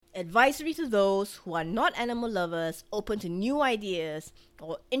Advisory to those who are not animal lovers, open to new ideas,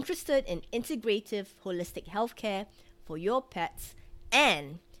 or interested in integrative holistic healthcare for your pets,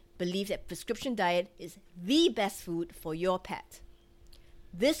 and believe that prescription diet is the best food for your pet.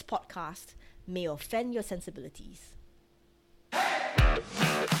 This podcast may offend your sensibilities.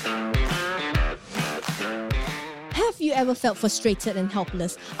 Have you ever felt frustrated and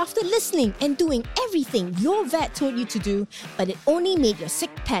helpless after listening and doing everything your vet told you to do, but it only made your sick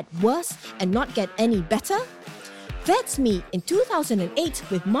pet worse and not get any better? That's me in 2008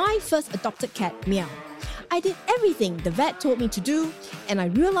 with my first adopted cat, Meow. I did everything the vet told me to do, and I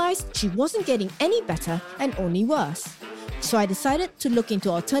realized she wasn't getting any better and only worse. So I decided to look into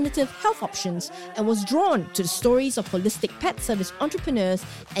alternative health options and was drawn to the stories of holistic pet service entrepreneurs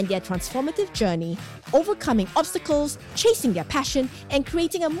and their transformative journey, overcoming obstacles, chasing their passion, and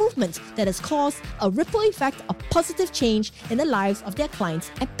creating a movement that has caused a ripple effect of positive change in the lives of their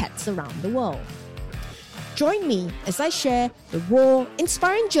clients and pets around the world. Join me as I share the raw,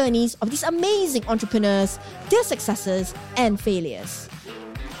 inspiring journeys of these amazing entrepreneurs, their successes and failures.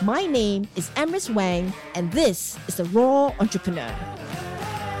 My name is Amris Wang, and this is The Raw Entrepreneur.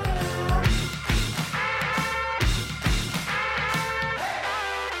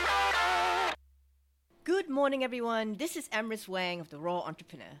 Good morning, everyone. This is Amris Wang of The Raw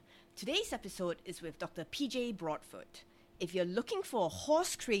Entrepreneur. Today's episode is with Dr. PJ Broadfoot. If you're looking for a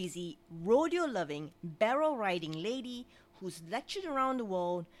horse-crazy, rodeo-loving, barrel-riding lady who's lectured around the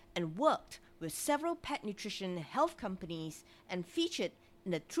world and worked with several pet nutrition health companies and featured in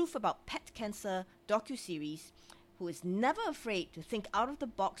the Truth About Pet Cancer docuseries, who is never afraid to think out of the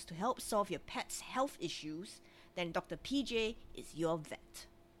box to help solve your pet's health issues, then Dr. PJ is your vet.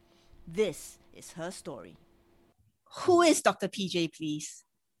 This is her story. Who is Dr. PJ, please?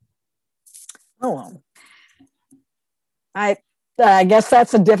 Oh, I guess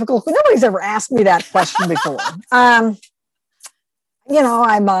that's a difficult. Nobody's ever asked me that question before. I'm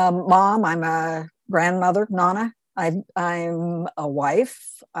a mom. I'm a grandmother, Nana. I'm a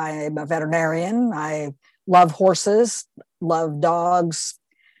wife. I'm a veterinarian. I love horses, love dogs,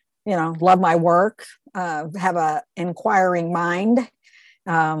 love my work, have a inquiring mind.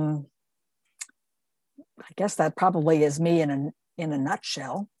 I guess that probably is me in a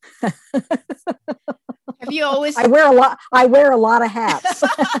nutshell. Have you always? I wear a lot of hats.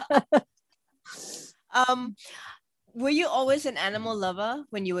 Were you always an animal lover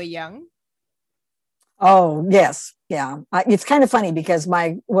when you were young? Oh, yes. Yeah. It's kind of funny because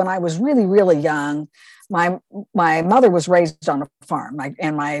when I was really, really young, my mother was raised on a farm,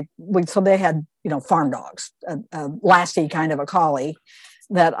 so they had, farm dogs, a Lassie kind of a collie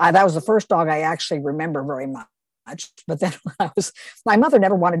that was the first dog I actually remember very much. But then my mother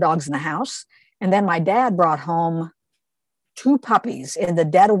never wanted dogs in the house. And then my dad brought home 2 puppies in the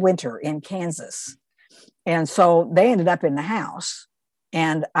dead of winter in Kansas. And so they ended up in the house.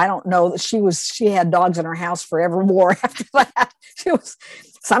 And I don't know that she had dogs in her house forevermore after that. She was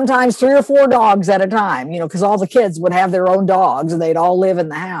sometimes 3 or 4 dogs at a time, because all the kids would have their own dogs and they'd all live in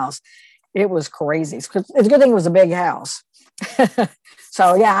the house. It was crazy. It's a good thing it was a big house.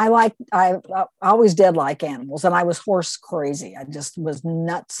 So yeah, I always did like animals, and I was horse crazy. I just was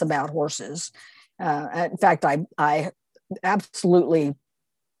nuts about horses. In fact, I absolutely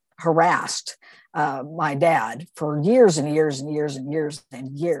harassed my dad for years and years and years and years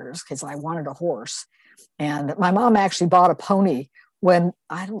and years because I wanted a horse. And my mom actually bought a pony when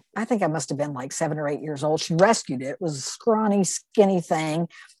I think I must have been like 7 or 8 years old. She rescued it. It was a scrawny, skinny thing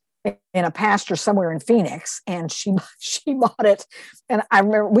in a pasture somewhere in Phoenix, and she bought it. And I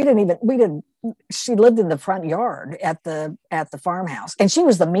remember she lived in the front yard at the farmhouse, and she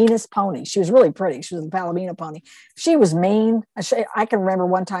was the meanest pony. She was really pretty. She was a Palomino pony. She was mean. I can remember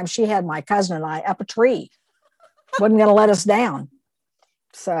one time she had my cousin and I up a tree, wasn't going to let us down.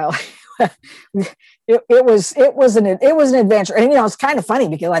 So it was an adventure. And it's kind of funny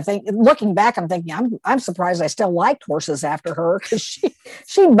because I think looking back, I'm thinking I'm surprised I still liked horses after her, because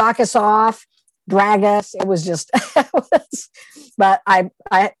she'd buck us off, drag us. It was just but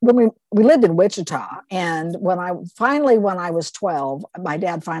when we lived in Wichita, and when I was 12, my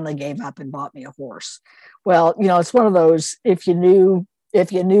dad finally gave up and bought me a horse. Well, it's one of those, if you knew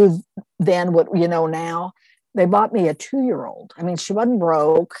then what you know now. They bought me a 2-year-old. I mean, she wasn't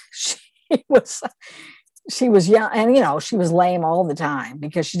broke. She was young, and she was lame all the time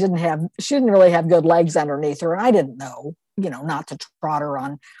because she didn't really have good legs underneath her. And I didn't know, not to trot her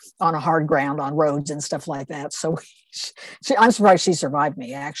on a hard ground on roads and stuff like that. So I'm surprised she survived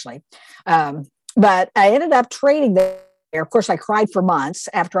me, actually. But I ended up trading there. Of course, I cried for months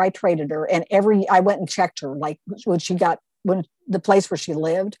after I traded her, and I went and checked her, like when she got when the place where she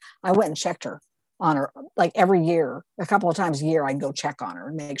lived, I went and checked her on her, like every year, a couple of times a year, I'd go check on her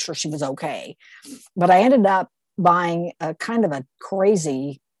and make sure she was okay. But I ended up buying a kind of a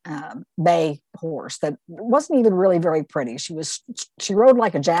crazy bay horse that wasn't even really very pretty. She rode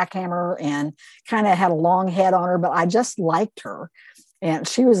like a jackhammer and kind of had a long head on her, but I just liked her. And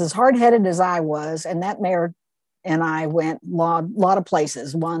she was as hard-headed as I was. And that mare and I went lot of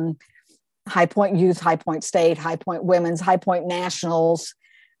places. Won High Point Youth, High Point State, High Point Women's, High Point Nationals,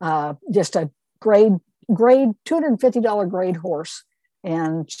 just a grade $250 grade horse.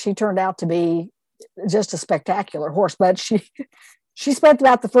 And she turned out to be just a spectacular horse. But she spent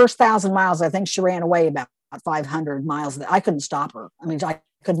about the first 1,000 miles. I think she ran away about 500 miles. I couldn't stop her. I mean,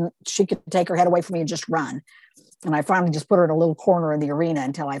 she could take her head away from me and just run. And I finally just put her in a little corner in the arena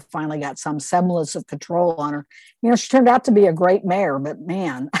until I finally got some semblance of control on her. She turned out to be a great mare, but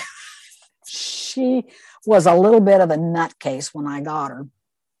man, she was a little bit of a nutcase when I got her.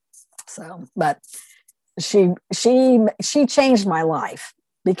 So, but she changed my life,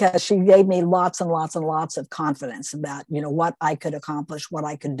 because she gave me lots and lots and lots of confidence about, what I could accomplish, what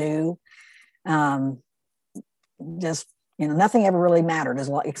I could do. Just, nothing ever really mattered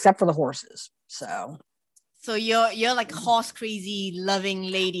except for the horses. So you're like horse crazy, loving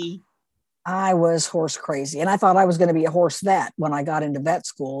lady. I was horse crazy, and I thought I was going to be a horse vet when I got into vet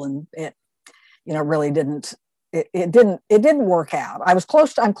school, and it, really didn't. It didn't work out. I'm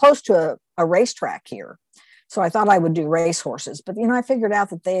close to a racetrack here. So I thought I would do race horses, but I figured out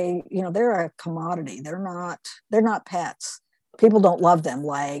that they're a commodity. They're not pets. People don't love them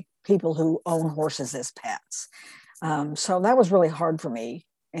like people who own horses as pets. So that was really hard for me.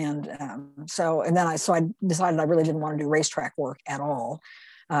 And so I decided I really didn't want to do racetrack work at all.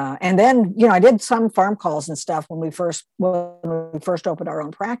 And then I did some farm calls and stuff when we first opened our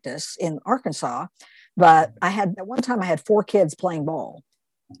own practice in Arkansas. But at one time I had 4 kids playing ball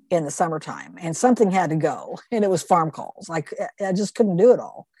in the summertime, and something had to go, and it was farm calls. I just couldn't do it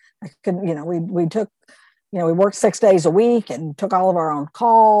all. I couldn't, we worked 6 days a week and took all of our own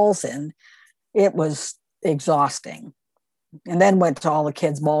calls, and it was exhausting. And then went to all the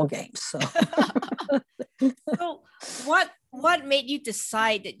kids' ball games. So, so what made you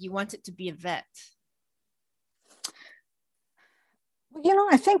decide that you wanted to be a vet?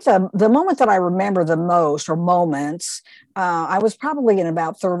 I think the moment that I remember the most, or moments, I was probably in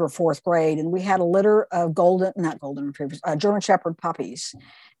about 3rd or 4th grade, and we had a litter of German Shepherd puppies.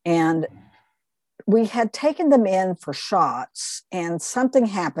 And we had taken them in for shots, and something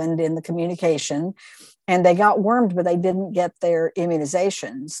happened in the communication, and they got wormed, but they didn't get their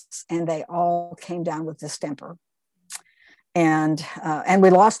immunizations, and they all came down with distemper. And we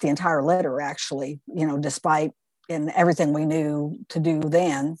lost the entire litter, actually, despite in everything we knew to do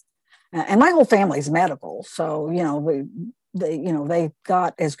then. And my whole family's medical. So, they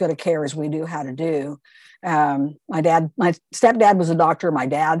got as good a care as we knew how to do. My stepdad was a doctor. My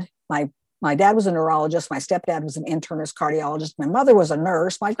dad was a neurologist. My stepdad was an internist cardiologist. My mother was a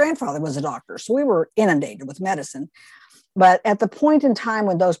nurse. My grandfather was a doctor. So we were inundated with medicine. But at the point in time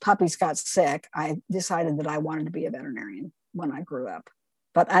when those puppies got sick, I decided that I wanted to be a veterinarian when I grew up.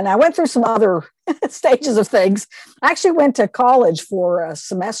 And I went through some other stages of things. I actually went to college for a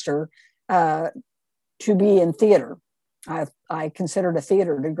semester to be in theater. I considered a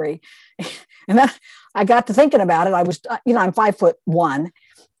theater degree. And then I got to thinking about it. I was, I'm 5'1".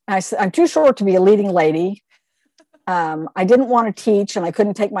 I'm too short to be a leading lady. I didn't want to teach, and I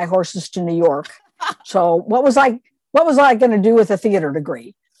couldn't take my horses to New York. So what was I going to do with a theater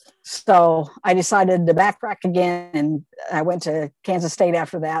degree? So I decided to backtrack again, and I went to Kansas State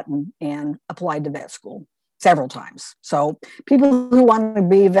after that and applied to vet school several times. So people who want to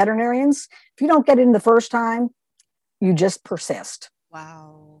be veterinarians, if you don't get in the first time, you just persist.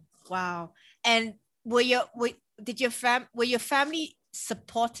 Wow. And were your family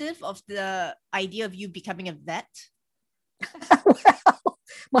supportive of the idea of you becoming a vet?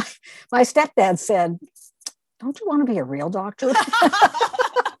 Well, my stepdad said, "Don't you want to be a real doctor?"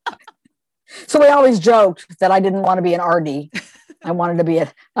 So we always joked that I didn't want to be an RD. I wanted to be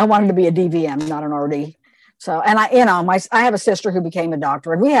a DVM, not an RD. So, and I have a sister who became a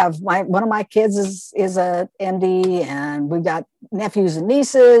doctor, and we have one of my kids is a MD, and we've got nephews and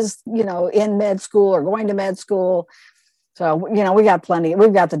nieces, in med school or going to med school. So, we got plenty.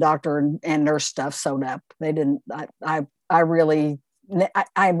 We've got the doctor and nurse stuff sewed up. They didn't. I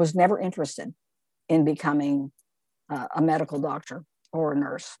was never interested in becoming a medical doctor or a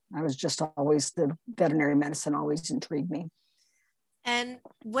nurse. I was just always, the veterinary medicine always intrigued me. And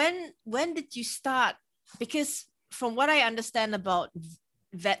when did you start? Because from what I understand about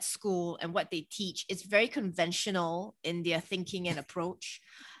vet school and what they teach is very conventional in their thinking and approach.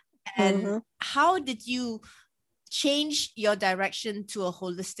 And how did you change your direction to a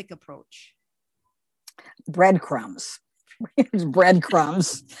holistic approach? Breadcrumbs.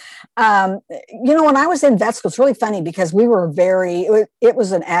 Breadcrumbs. When I was in vet school, it's really funny because we were it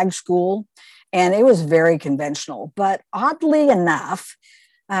was an ag school and it was very conventional. But oddly enough,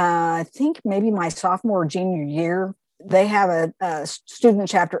 I think maybe my sophomore or junior year, they have a student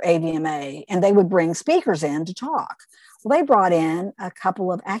chapter AVMA, and they would bring speakers in to talk. Well, they brought in a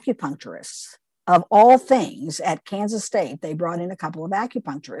couple of acupuncturists. Of all things, at Kansas State, they brought in a couple of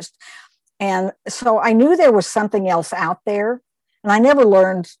acupuncturists. And so I knew there was something else out there. And I never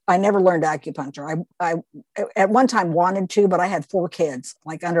learned acupuncture. I at one time wanted to, but I had 4 kids,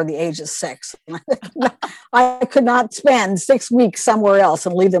 like under the age of 6. I could not spend 6 weeks somewhere else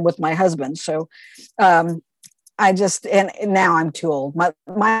and leave them with my husband. So and now I'm too old. My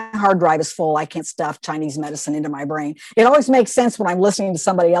hard drive is full. I can't stuff Chinese medicine into my brain. It always makes sense when I'm listening to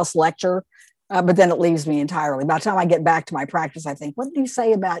somebody else lecture, but then it leaves me entirely. By the time I get back to my practice, I think, what did he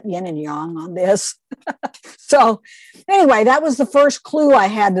say about yin and yang on this? So anyway, that was the first clue I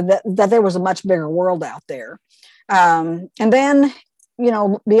had that there was a much bigger world out there. And then,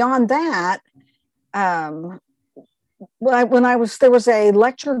 beyond that, there was a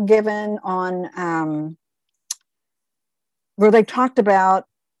lecture given on where they talked about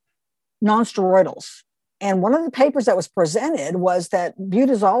nonsteroidals. And one of the papers that was presented was that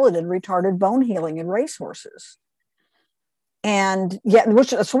butazolidine retarded bone healing in racehorses. And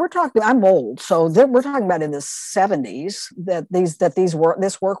so we're talking, I'm old, so we're talking about in the 70s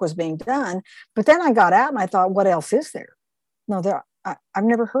this work was being done. But then I got out and I thought, what else is there? No, I've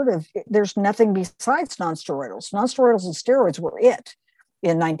never heard of, there's nothing besides nonsteroidals. Nonsteroidals and steroids were it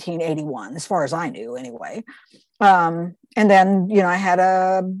in 1981, as far as I knew anyway. And then, I had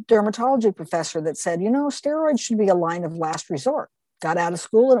a dermatology professor that said, steroids should be a line of last resort. Got out of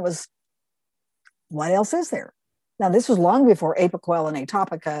school and it was, what else is there? Now, this was long before Apoquel and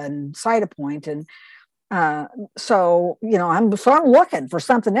Atopica and Cytopoint. And so I'm looking for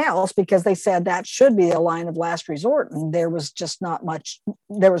something else because they said that should be a line of last resort. And there was just not much.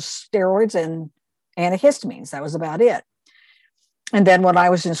 There was steroids and antihistamines. That was about it. And then when I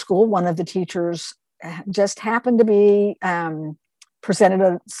was in school, one of the teachers just happened to be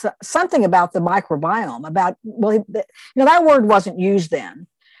presented something about the microbiome, that word wasn't used then,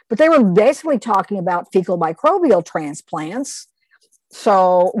 but they were basically talking about fecal microbial transplants.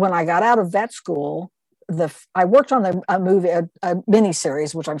 So when I got out of vet school, I worked on a mini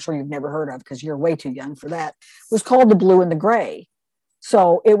series, which I'm sure you've never heard of because you're way too young for that. It was called The Blue and the Gray.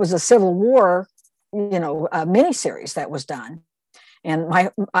 So it was a Civil War, a mini series that was done. And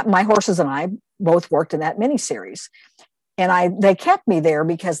my horses and I both worked in that miniseries. And they kept me there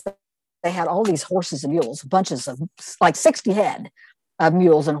because they had all these horses and mules, bunches of like 60 head of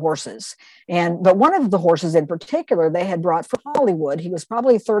mules and horses. But one of the horses in particular, they had brought from Hollywood. He was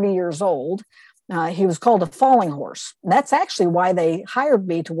probably 30 years old. He was called a falling horse. And that's actually why they hired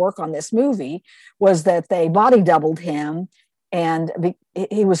me to work on this movie, was that they body doubled him. And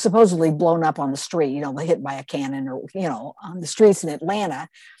he was supposedly blown up on the street, hit by a cannon or, on the streets in Atlanta.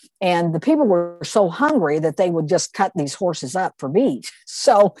 And the people were so hungry that they would just cut these horses up for meat.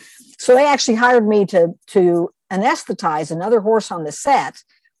 So they actually hired me to anesthetize another horse on the set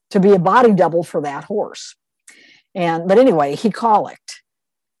to be a body double for that horse. But anyway, he colicked.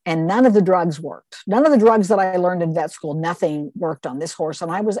 And none of the drugs worked. None of the drugs that I learned in vet school, nothing worked on this horse.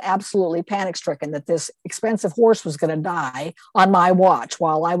 And I was absolutely panic-stricken that this expensive horse was going to die on my watch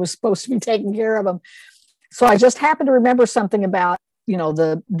while I was supposed to be taking care of him. So I just happened to remember something about,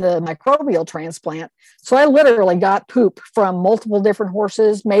 the microbial transplant. So I literally got poop from multiple different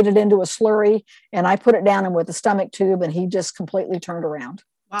horses, made it into a slurry, and I put it down him with a stomach tube, and he just completely turned around.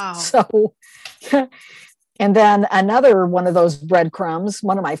 Wow. So... And then another one of those breadcrumbs,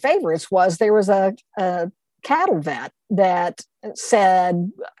 one of my favorites, was there was a cattle vet that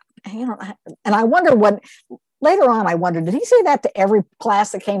said, and I wonder later on I wondered, did he say that to every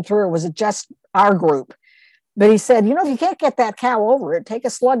class that came through, or was it just our group? But he said, if you can't get that cow over it, take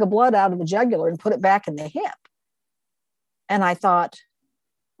a slug of blood out of the jugular and put it back in the hip. And I thought,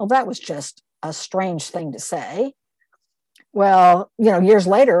 well, that was just a strange thing to say. Well, years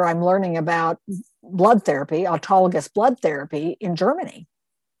later, I'm learning about blood therapy, autologous blood therapy in Germany.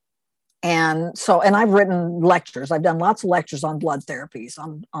 And I've written lectures. I've done lots of lectures on blood therapies,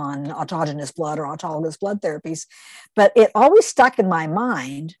 on autogenous blood or autologous blood therapies. But it always stuck in my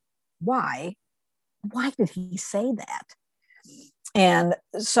mind, why did he say that? And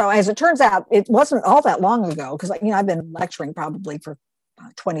so as it turns out, it wasn't all that long ago, because I've been lecturing probably for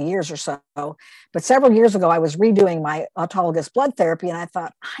 20 years or so. But several years ago, I was redoing my autologous blood therapy, and I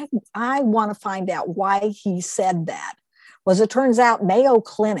thought, I want to find out why he said that. Well, as it turns out, Mayo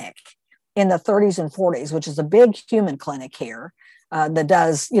Clinic in the 30s and 40s, which is a big human clinic here that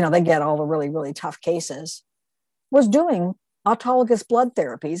does, they get all the really, really tough cases, was doing autologous blood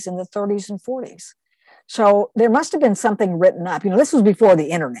therapies in the 30s and 40s. So there must have been something written up. This was before the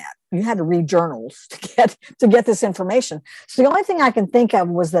internet. You had to read journals to get this information. So the only thing I can think of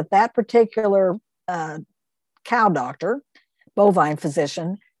was that particular cow doctor, bovine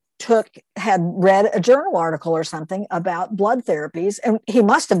physician, had read a journal article or something about blood therapies, and he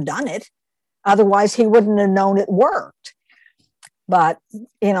must have done it. Otherwise, he wouldn't have known it worked. But,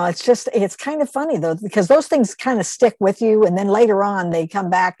 it's kind of funny, though, because those things kind of stick with you. And then later on, they come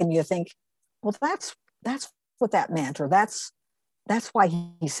back and you think, well, that's what that meant, or that's why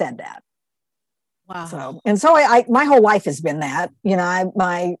he said that. Wow. So I my whole life has been that. When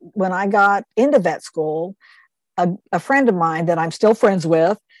I got into vet school, a friend of mine that I'm still friends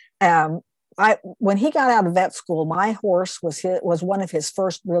with, when he got out of vet school, my horse was one of his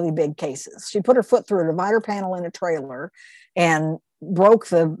first really big cases. She put her foot through a divider panel in a trailer and broke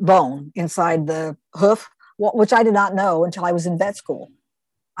the bone inside the hoof, which I did not know until I was in vet school.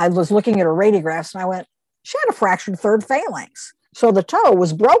 I was looking at her radiographs and I went, she had a fractured third phalanx. So the toe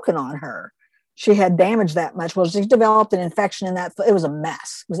was broken on her. She had damaged that much. Well, she developed an infection in that. It was a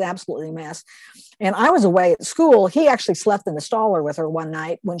mess. It was absolutely a mess. And I was away at school. He actually slept in the staller with her one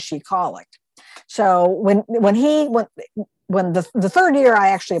night when she colicked. So when the third year I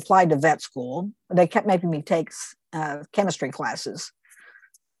actually applied to vet school, they kept making me take chemistry classes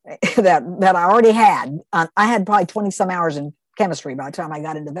that I already had. I had probably 20 some hours in chemistry by the time I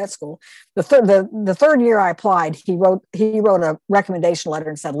got into vet school. The third year I applied, he wrote a recommendation letter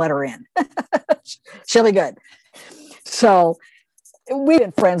and said, let her in. She'll be good. So we've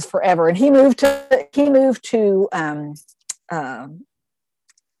been friends forever. And he moved to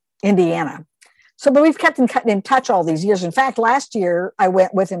Indiana. So, but we've kept in touch all these years. In fact, last year I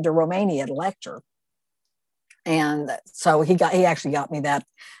went with him to Romania to lecture. And so he actually got me that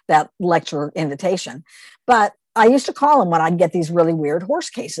lecture invitation. But I used to call him when I'd get these really weird horse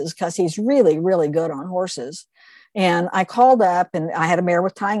cases, because he's really, really good on horses. And I called up, and I had a mare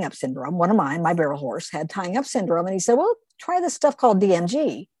with tying up syndrome. One of mine, my barrel horse, had tying up syndrome. And he said, well, try this stuff called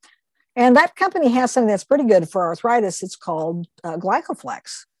DMG. And that company has something that's pretty good for arthritis. It's called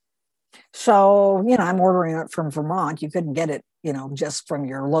Glycoflex. So, I'm ordering it from Vermont. You couldn't get it, just from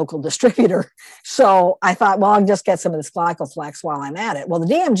your local distributor. So I thought, well, I'll just get some of this Glycoflex while I'm at it. Well,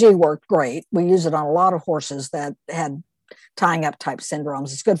 the DMG worked great. We use it on a lot of horses that had tying up type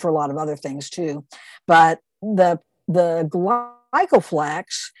syndromes. It's good for a lot of other things too. But the Glycoflex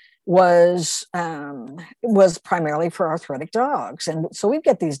was primarily for arthritic dogs. And so we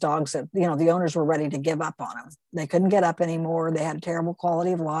get these dogs that, the owners were ready to give up on them. They couldn't get up anymore. They had a terrible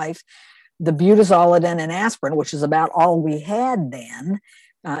quality of life. The butazolidine and aspirin, which is about all we had then,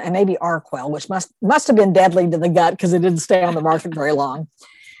 and maybe Arquel, which must have been deadly to the gut because it didn't stay on the market very long.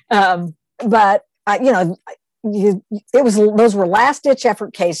 But those were last ditch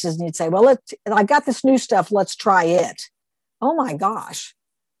effort cases, and you'd say, well, I got this new stuff, let's try it. Oh my gosh,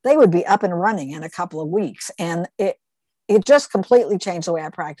 they would be up and running in a couple of weeks. And it just completely changed the way I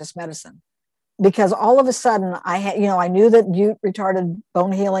practice medicine, because all of a sudden I knew that Ute retarded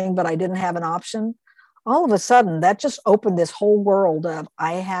bone healing, but I didn't have an option. All of a sudden that just opened this whole world of,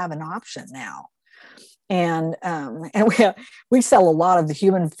 I have an option now. And we sell a lot of the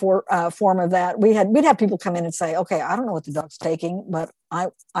human form of that. We'd have people come in and say, okay, I don't know what the dog's taking, but I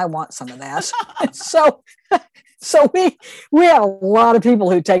want some of that. So we have a lot of people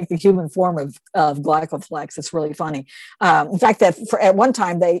who take the human form of Glycoflex. It's really funny. In fact, at one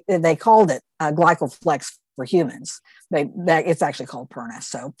time they called it Glycoflex for humans. It's actually called Perna.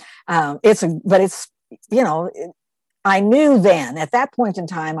 So I knew then, at that point in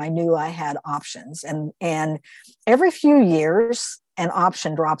time, I knew I had options, and every few years an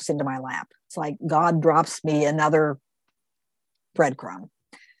option drops into my lap. It's like God drops me another breadcrumb.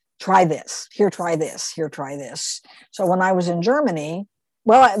 Try this, here, try this, here, try this. So when I was in Germany,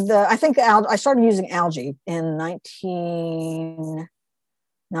 I think I started using algae in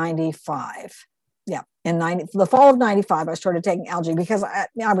 1995. Yeah, in the fall of 95, I started taking algae because I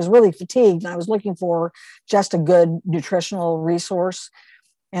was really fatigued and I was looking for just a good nutritional resource.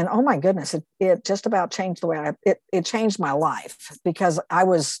 And oh my goodness, it just about changed the way it changed my life, because I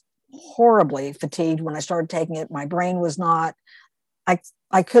was horribly fatigued when I started taking it. My brain was not, I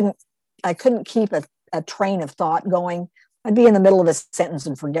couldn't keep a train of thought going. I'd be in the middle of a sentence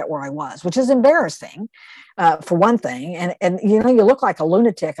and forget where I was, which is embarrassing, for one thing. And you know, you look like a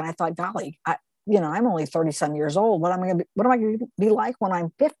lunatic. And I thought, golly, I'm only 30 some years old. What am I going to be like when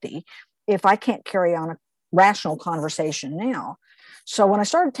I'm 50 if I can't carry on a rational conversation now? So when I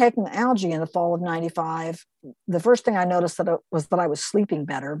started taking the algae in the fall of 95, the first thing I noticed was that I was sleeping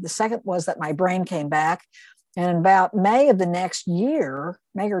better. The second was that my brain came back. And about May of the next year,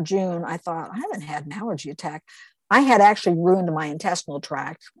 May or June, I thought, I haven't had an allergy attack. I had actually ruined my intestinal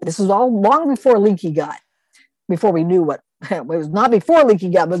tract. This is all long before leaky gut, before we knew what, it was not before leaky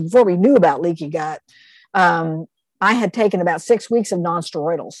gut, but before we knew about leaky gut. I had taken about 6 weeks of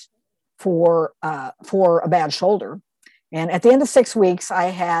nonsteroidals for a bad shoulder. And at the end of 6 weeks, I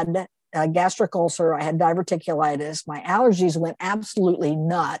had a gastric ulcer, I had diverticulitis, my allergies went absolutely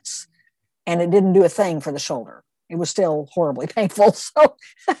nuts, and it didn't do a thing for the shoulder. It was still horribly painful.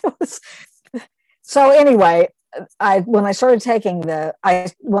 So anyway, when I started taking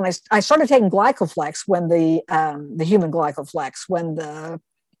I started taking Glycoflex, when the human Glycoflex, when the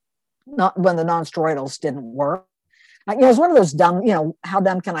nonsteroidals didn't work. It was one of those dumb, how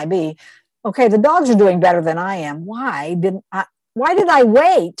dumb can I be? Okay, the dogs are doing better than I am. Why did I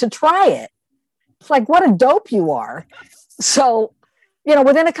wait to try it? It's like, what a dope you are. So,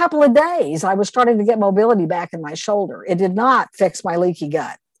 within a couple of days, I was starting to get mobility back in my shoulder. It did not fix my leaky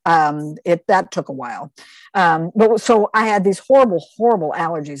gut. That took a while. But so I had these horrible, horrible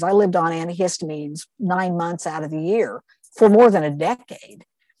allergies. I lived on antihistamines 9 months out of the year for more than a decade.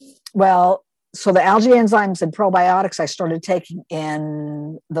 Well, so the algae enzymes and probiotics I started taking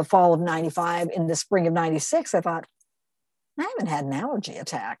in the fall of 95. In the spring of 96, I thought, I haven't had an allergy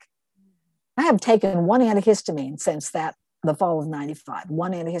attack. I have taken one antihistamine since the fall of 95.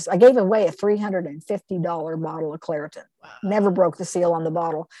 One antihistamine. I gave away a $350 bottle of Claritin. Wow. Never broke the seal on the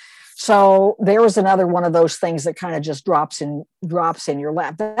bottle. So there was another one of those things that kind of just drops in your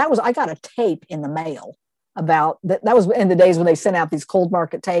lap. I got a tape in the mail about that. That was in the days when they sent out these cold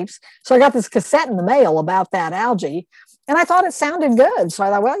market tapes. So I got this cassette in the mail about that algae, and I thought it sounded good. So I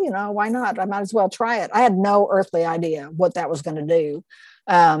thought, well, why not? I might as well try it. I had no earthly idea what that was going to do.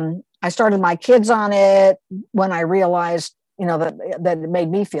 I started my kids on it when I realized, that it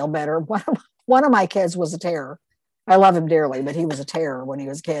made me feel better. One of my kids was a terror. I love him dearly, but he was a terror when he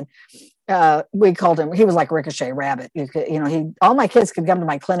was a kid. We called him, he was like Ricochet Rabbit. All my kids could come to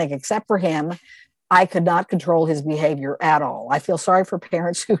my clinic except for him. I could not control his behavior at all. I feel sorry for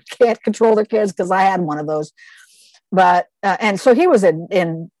parents who can't control their kids, because I had one of those. But and so he was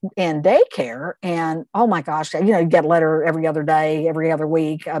in daycare, and oh my gosh, you get a letter every other day, every other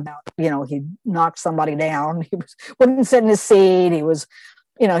week about he knocked somebody down, wouldn't sit in his seat, he was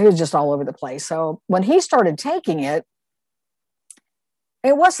just all over the place. So when he started taking it,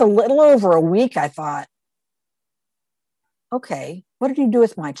 it was a little over a week. I thought, okay, what did you do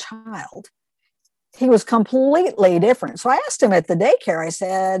with my child? He was completely different. So I asked him at the daycare, I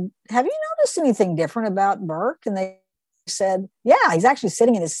said, have you noticed anything different about Burke? And they said, yeah, he's actually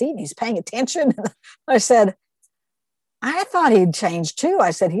sitting in his seat and he's paying attention. I said, I thought he'd changed too.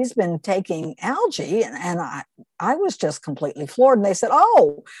 I said, he's been taking algae. And I was just completely floored. And they said,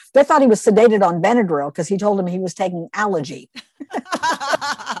 oh, they thought he was sedated on Benadryl because he told them he was taking allergy.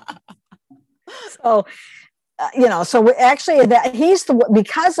 So, so actually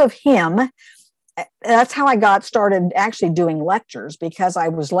because of him, that's how I got started actually doing lectures, because I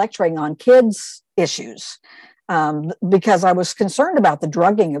was lecturing on kids' issues, because I was concerned about the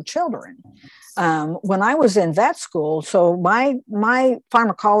drugging of children. When I was in vet school, so my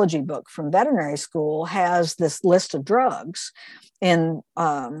pharmacology book from veterinary school has this list of drugs, and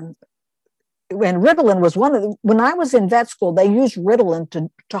Ritalin was one of when I was in vet school, they used Ritalin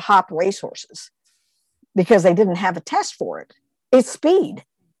to hop racehorses because they didn't have a test for it. It's speed,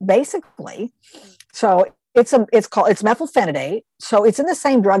 basically. So it's methylphenidate. So it's in the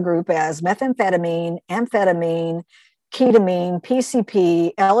same drug group as methamphetamine, amphetamine, ketamine,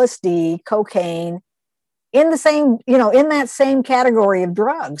 PCP, LSD, cocaine, in the same, in that same category of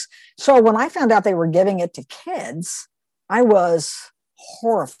drugs. So when I found out they were giving it to kids, I was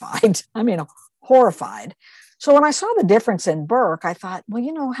horrified. Horrified. So when I saw the difference in Burke, I thought,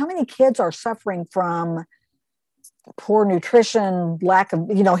 well, how many kids are suffering from poor nutrition, lack of,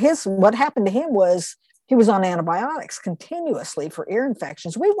 what happened to him was he was on antibiotics continuously for ear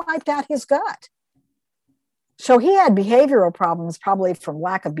infections. We wiped out his gut. So he had behavioral problems, probably from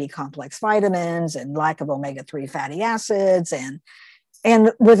lack of B complex vitamins and lack of omega-3 fatty acids.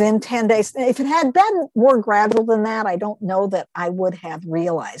 And within 10 days, if it had been more gradual than that, I don't know that I would have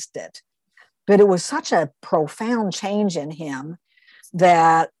realized it. But it was such a profound change in him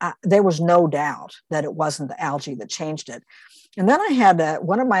that there was no doubt that it wasn't the algae that changed it. And then I had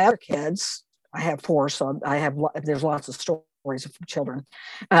one of my other kids. I have 4, so there's lots of stories of children.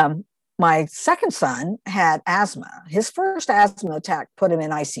 My second son had asthma. His first asthma attack put him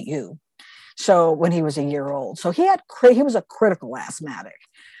in ICU. So when he was a year old, so he was a critical asthmatic.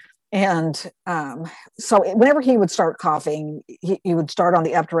 And so whenever he would start coughing, he would start on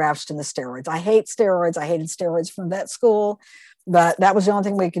the updrafts and the steroids. I hate steroids. I hated steroids from vet school, but that was the only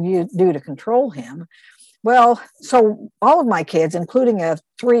thing we could do to control him. Well, so all of my kids, including a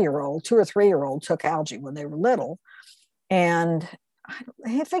 3-year-old, 2 or 3-year-old, took algae when they were little. And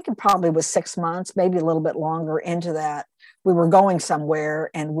I think it probably was 6 months, maybe a little bit longer into that. We were going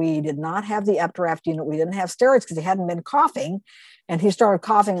somewhere and we did not have the updraft unit. We didn't have steroids because he hadn't been coughing. And he started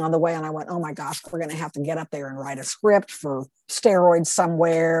coughing on the way. And I went, oh my gosh, we're going to have to get up there and write a script for steroids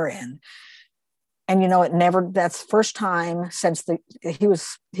somewhere. And that's the first time since he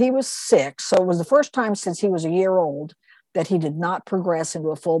was 6. So it was the first time since he was a year old that he did not progress into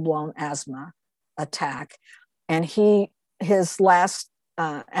a full-blown asthma attack. And his last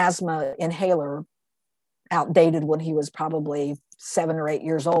asthma inhaler, outdated when he was probably 7 or 8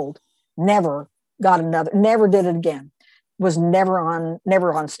 years old, never did it again. Was never on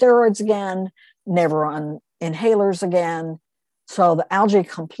steroids again, never on inhalers again. So the algae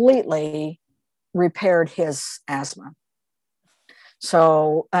completely repaired his asthma.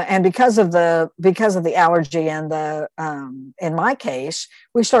 So and because of the allergy and in my case,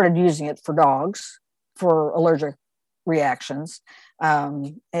 we started using it for dogs for allergic reactions.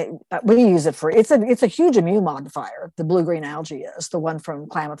 We use it for it's a huge immune modifier. The blue-green algae is the one from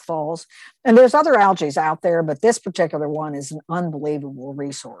Klamath Falls, and there's other algae out there, but this particular one is an unbelievable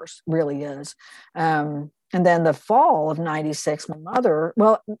resource, really is. And then the fall of '96,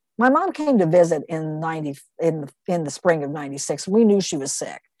 my mom came to visit in the spring of '96. We knew she was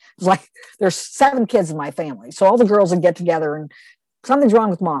sick. It was like there's 7 kids in my family, so all the girls would get together and something's wrong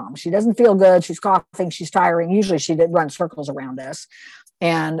with mom. She doesn't feel good. She's coughing. She's tiring. Usually she did run circles around us.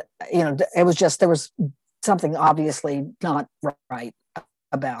 And, it was just, there was something obviously not right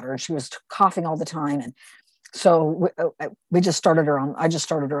about her. She was coughing all the time. And so I just started her on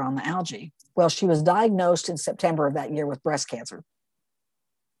the algae. Well, she was diagnosed in September of that year with breast cancer.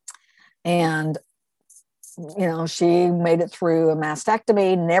 And, she made it through a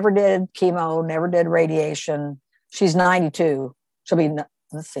mastectomy, never did chemo, never did radiation. She's 92. She'll be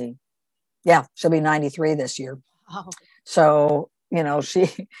 93 this year. Oh. So, and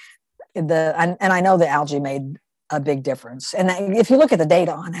I know the algae made a big difference. And if you look at the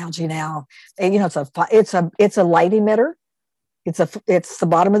data on algae now, it's a light emitter. It's the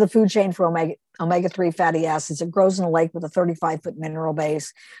bottom of the food chain for omega-3 fatty acids. It grows in a lake with a 35-foot mineral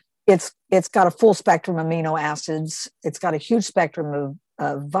base. It's got a full spectrum of amino acids. It's got a huge spectrum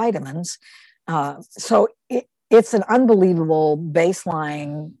of vitamins. So it's an unbelievable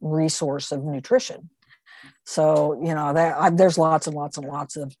baseline resource of nutrition. So, there's lots and lots and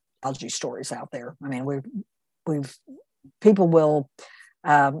lots of algae stories out there. I mean, people will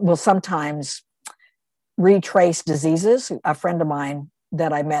sometimes retrace diseases. A friend of mine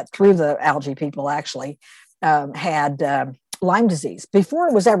that I met through the algae people actually had Lyme disease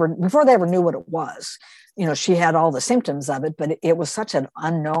before they ever knew what it was. She had all the symptoms of it, but it was such an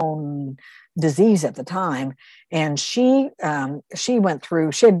unknown disease at the time. And she went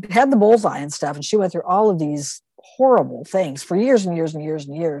through, she had the bullseye and stuff, and she went through all of these horrible things for years and years and years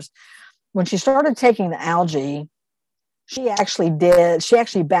and years. When she started taking the algae, she actually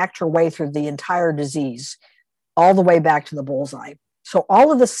backed her way through the entire disease, all the way back to the bullseye. So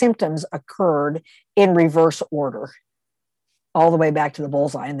all of the symptoms occurred in reverse order, all the way back to the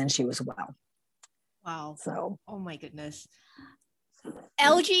bullseye, and then she was well. Wow. So, oh my goodness.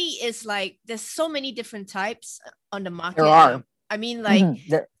 Algae is like, there's so many different types on the market. There are. I mean, like,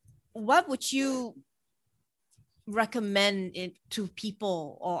 what would you recommend it to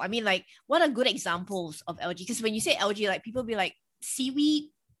people? Or, I mean, like, what are good examples of algae? Because when you say algae, like, people be like, seaweed,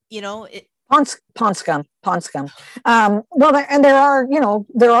 Pond scum. There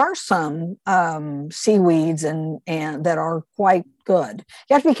are some seaweeds and that are quite good.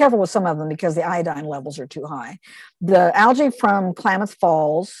 You have to be careful with some of them because the iodine levels are too high. The algae from Klamath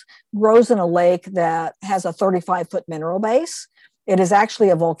Falls grows in a lake that has a 35-foot mineral base. It is actually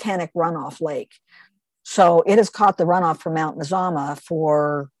a volcanic runoff lake. So it has caught the runoff from Mount Mazama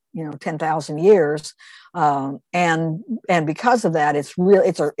for 10,000 years. And because of that,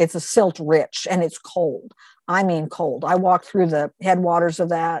 it's a silt rich and it's cold. I mean, cold. I walked through the headwaters of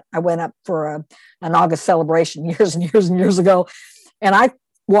that. I went up for an August celebration years and years and years ago. And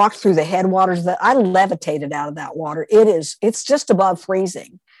walked through the headwaters, that I levitated out of that water. It's just above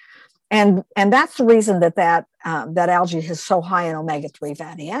freezing. And that's the reason that algae is so high in omega-3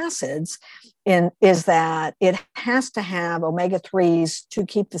 fatty acids, is that it has to have omega-3s to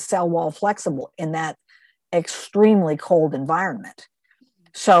keep the cell wall flexible in that extremely cold environment.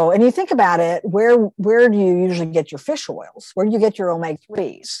 So, and you think about it, where do you usually get your fish oils? Where do you get your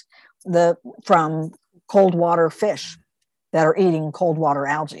omega-3s? From cold water fish that are eating cold water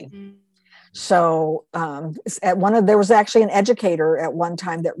algae. So there was actually an educator at one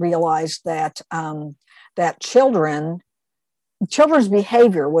time that realized that that children's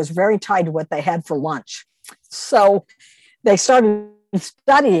behavior was very tied to what they had for lunch. So they started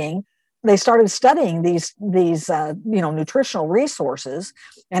studying these nutritional resources,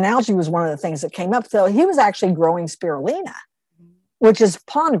 and algae was one of the things that came up. So he was actually growing spirulina, which is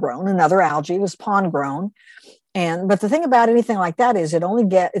pond grown. Another algae was pond grown. But the thing about anything like that is it's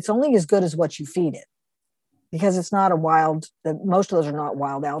only as good as what you feed it, because it's not most of those are not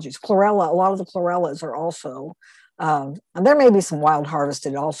wild algae. Chlorella, a lot of the chlorellas are also, and there may be some wild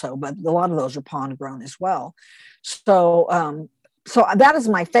harvested also, but a lot of those are pond grown as well. So that is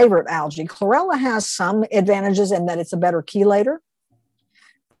my favorite algae. Chlorella has some advantages in that it's a better chelator.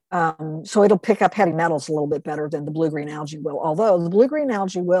 So it'll pick up heavy metals a little bit better than the blue-green algae will, although the blue-green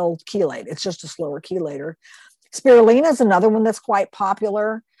algae will chelate. It's just a slower chelator. Spirulina is another one that's quite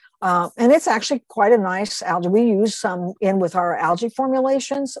popular, and it's actually quite a nice algae. We use some in with our algae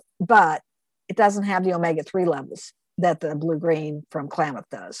formulations, but it doesn't have the omega-3 levels that the blue-green from Klamath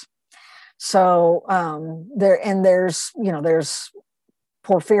does. So there's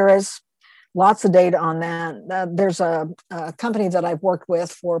porphyras, lots of data on that. There's a company that I've worked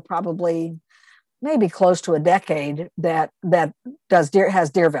with for probably maybe close to a decade that has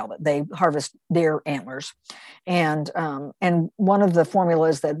deer velvet. They harvest deer antlers, and one of the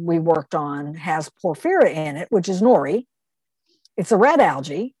formulas that we worked on has porphyra in it, which is nori. It's a red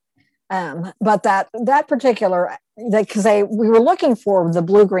algae, but that particular, because we were looking for the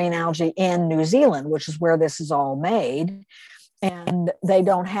blue-green algae in New Zealand, which is where this is all made, and they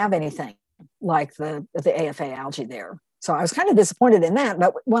don't have anything like the AFA algae there. So I was kind of disappointed in that.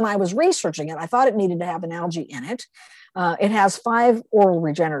 But when I was researching it, I thought it needed to have an algae in it. It has 5 oral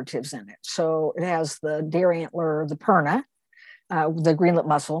regeneratives in it. So it has the deer antler, the perna, the greenlet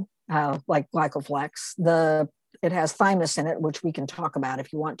mussel, like glycoflex. It has thymus in it, which we can talk about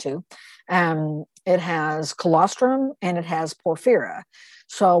if you want to. It has colostrum, and it has porphyra.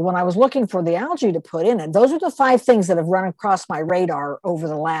 So when I was looking for the algae to put in it, those are the 5 things that have run across my radar over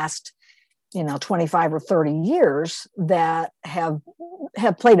the last 25 or 30 years that have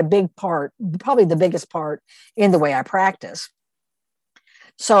played a big part, probably the biggest part in the way I practice.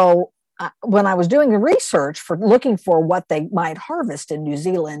 So when I was doing the research for looking for what they might harvest in New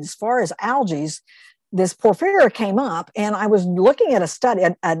Zealand, as far as algae, this porphyra came up, and I was looking at a study,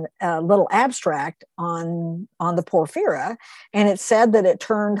 a little abstract on the porphyra, and it said that it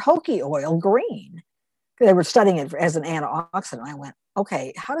turned hoki oil green. They were studying it as an antioxidant. I went,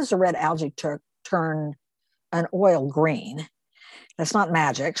 okay, how does a red algae turn an oil green? That's not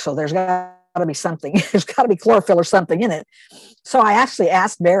magic. So there's got to be something. There's got to be chlorophyll or something in it. So I actually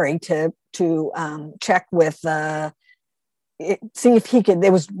asked Barry to check with, see if he could.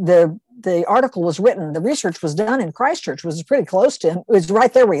 It was the article was written. The research was done in Christchurch, which was pretty close to him. It was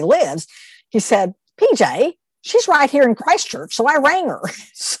right there where he lives. He said, PJ, she's right here in Christchurch. So I rang her.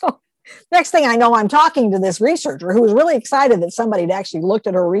 So next thing I know, I'm talking to this researcher who was really excited that somebody had actually looked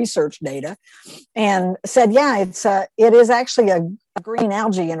at her research data and said, yeah, it is actually a green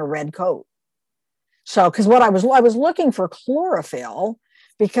algae in a red coat. So, because I was looking for chlorophyll,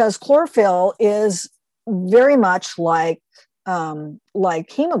 because chlorophyll is very much like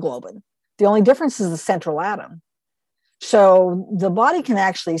hemoglobin. The only difference is the central atom. So the body can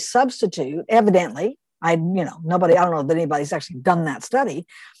actually substitute, evidently, I don't know that anybody's actually done that study,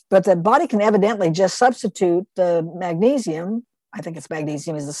 but the body can evidently just substitute the magnesium, I think it's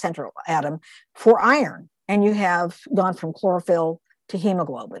magnesium is the central atom, for iron. And you have gone from chlorophyll to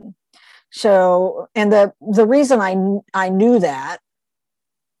hemoglobin. So, and the reason I knew that,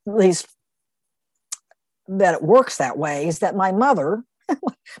 at least that it works that way, is that my mother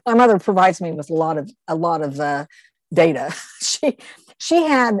provides me with a lot of data. She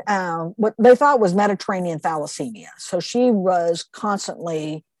had what they thought was Mediterranean thalassemia. So she was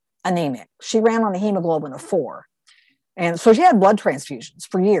constantly anemic. She ran on a hemoglobin of 4. And so she had blood transfusions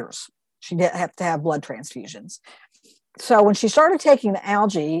for years. She did have to have blood transfusions. So when she started taking the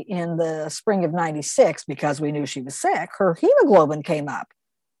algae in the spring of 96, because we knew she was sick, her hemoglobin came up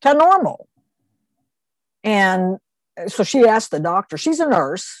to normal. And so she asked the doctor, she's a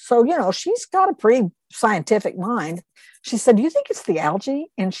nurse, so, she's got a pretty scientific mind. She said, do you think it's the algae?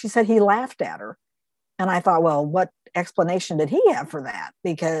 And she said he laughed at her. And I thought, well, what explanation did he have for that?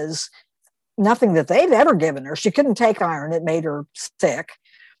 Because nothing that they've ever given her. She couldn't take iron. It made her sick.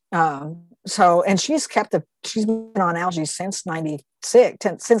 And she's been on algae since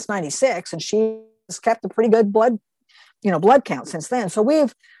 96, and she's kept a pretty good blood count since then. So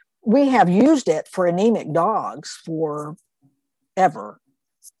we have used it for anemic dogs forever,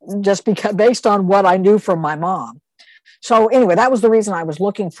 just because based on what I knew from my mom. So anyway, that was the reason I was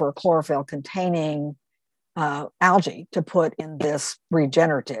looking for chlorophyll containing algae to put in this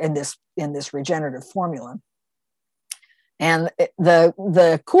regenerative formula. And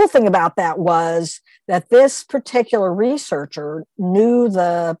the cool thing about that was that this particular researcher knew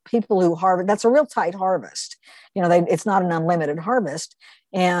the people who harvest. That's a real tight harvest. It's not an unlimited harvest,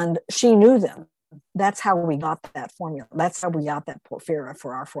 and she knew them. That's how we got that formula. That's how we got that porphyra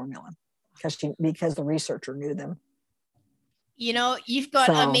for our formula, because the researcher knew them. You've got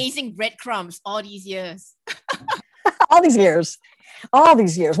amazing breadcrumbs all these years. all these years.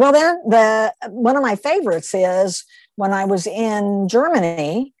 Well, one of my favorites is when I was in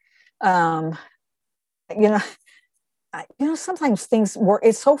Germany. Sometimes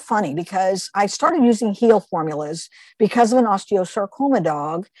it's so funny because I started using heal formulas because of an osteosarcoma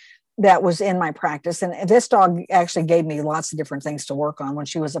dog that was in my practice. And this dog actually gave me lots of different things to work on. When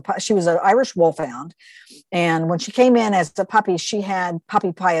she was an Irish Wolfhound. And when she came in as a puppy, she had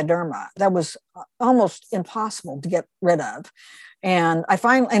puppy pyoderma. That was almost impossible to get rid of. And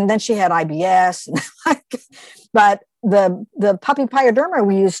then she had IBS. But the puppy pyoderma,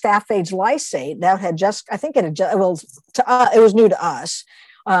 we used staph phage lysate that had it was new to us,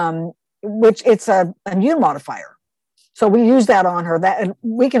 which it's an immune modifier. So we use that on her. And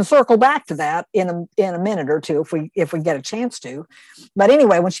we can circle back to that in a minute or two if we get a chance to. But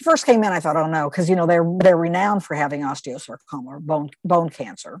anyway, when she first came in, I thought, oh no, because they're renowned for having osteosarcoma or bone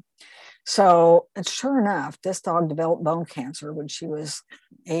cancer. So, and sure enough, this dog developed bone cancer when she was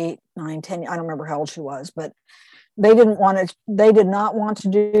 8, 9, 10. I don't remember how old she was, but they did not want to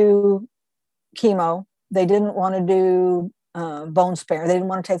do chemo. They didn't want to do bone sparing. They didn't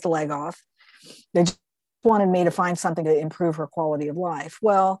want to take the leg off. They just wanted me to find something to improve her quality of life.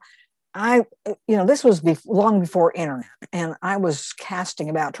 Well, this was long before internet, and I was casting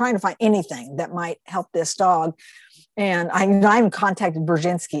about trying to find anything that might help this dog. And I even contacted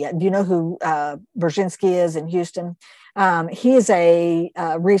Brzezinski. Do you know who Brzezinski is in Houston? He is a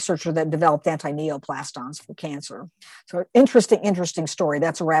researcher that developed anti-neoplastons for cancer. So interesting story.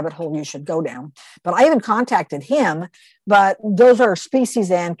 That's a rabbit hole you should go down. But I even contacted him, but those are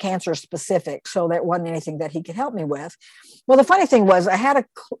species and cancer specific. So that wasn't anything that he could help me with. Well, the funny thing was I had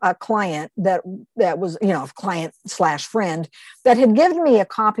a client that was, client/friend that had given me a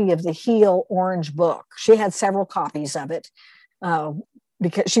copy of the Heal Orange book. She had several copies of it.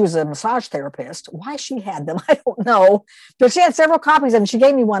 Because she was a massage therapist. Why she had them, I don't know. But she had several copies, and she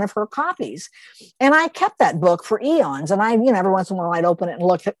gave me one of her copies. And I kept that book for eons. And I, every once in a while, I'd open it and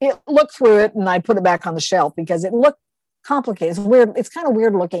look through it, and I'd put it back on the shelf because it looked complicated. It's weird. It's kind of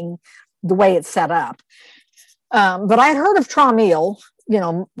weird looking the way it's set up. But I had heard of Traumeel,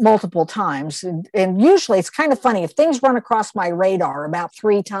 multiple times. And usually it's kind of funny. If things run across my radar about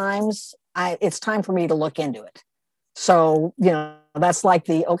 3 times, it's time for me to look into it. So, that's like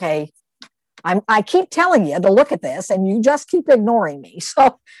okay, I keep telling you to look at this and you just keep ignoring me.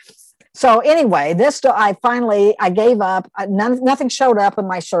 So anyway, I gave up. Nothing showed up in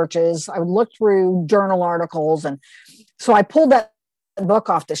my searches. I would look through journal articles. And so I pulled that book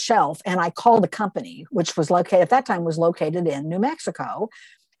off the shelf and I called the company, which was located in New Mexico.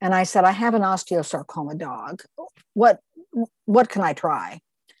 And I said, I have an osteosarcoma dog. What can I try?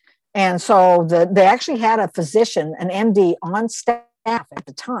 And so they actually had a physician, an MD on staff at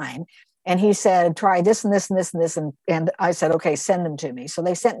the time. And he said, try this and this and this and this. And I said, okay, send them to me. So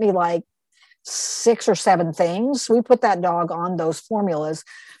they sent me like 6 or 7 things. We put that dog on those formulas.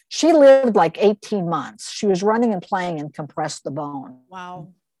 She lived like 18 months. She was running and playing and compressed the bone.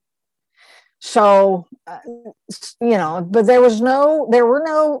 Wow. So, but there was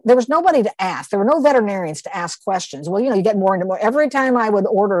nobody to ask. There were no veterinarians to ask questions. Well, you get more and more. Every time I would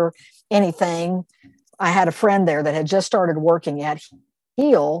order anything, I had a friend there that had just started working at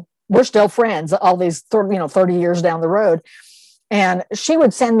Heal. We're still friends all these 30 years down the road. And she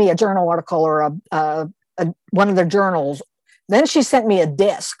would send me a journal article or one of their journals. Then she sent me a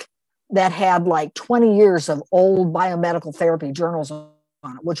disc that had like 20 years of old biomedical therapy journals on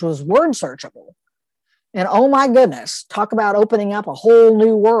it, which was word searchable. And oh my goodness, talk about opening up a whole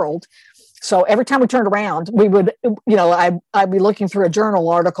new world. So every time we turned around, we would, I'd be looking through a journal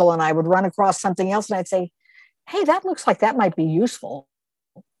article and I would run across something else and I'd say, hey, that looks like that might be useful.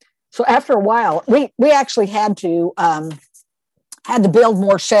 So after a while, we actually had to build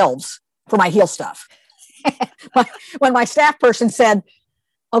more shelves for my heel stuff. When my staff person said,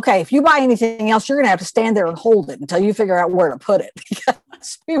 okay, if you buy anything else, you're going to have to stand there and hold it until you figure out where to put it.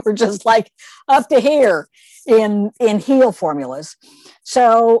 Because we were just like up to here in heel formulas.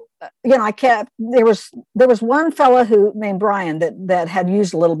 So, there was one fella named Brian that had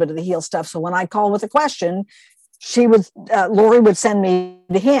used a little bit of the heel stuff. So when I called with a question, Lori would send me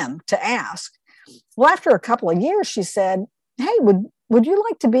to him to ask. Well, after a couple of years, she said, hey, would you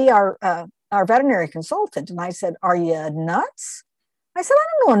like to be our veterinary consultant? And I said, are you nuts? I said, I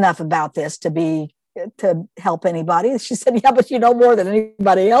don't know enough about this to help anybody. She said, yeah, but you know more than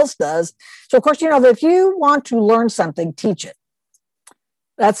anybody else does. So of course, that if you want to learn something, teach it.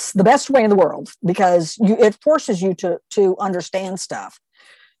 That's the best way in the world because it forces you to understand stuff.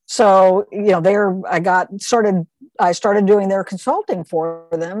 So, I started doing their consulting for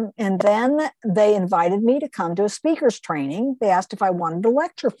them. And then they invited me to come to a speaker's training. They asked if I wanted to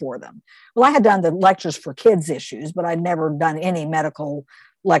lecture for them. Well, I had done the lectures for kids issues, but I'd never done any medical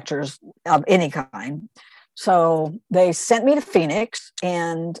lectures of any kind. So they sent me to Phoenix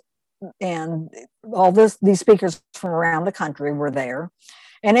and all these speakers from around the country were there.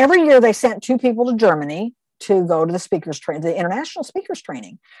 And every year they sent 2 people to Germany to go to the international speakers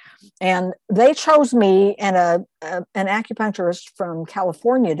training. And they chose me and an acupuncturist from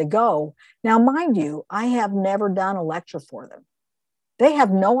California to go. Now, mind you, I have never done a lecture for them. They have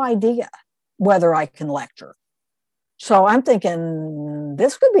no idea whether I can lecture. So I'm thinking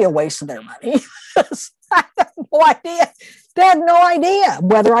this could be a waste of their money. I have no idea. They had no idea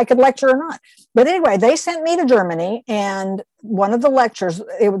whether I could lecture or not. But anyway, they sent me to Germany, and one of the lectures,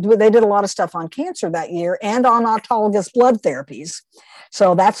 they did a lot of stuff on cancer that year and on autologous blood therapies.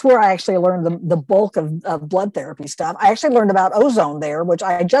 So that's where I actually learned the bulk of blood therapy stuff. I actually learned about ozone there, which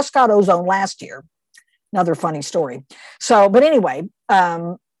I just got ozone last year. Another funny story. So, but anyway,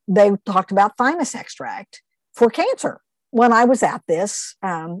 they talked about thymus extract for cancer when I was at this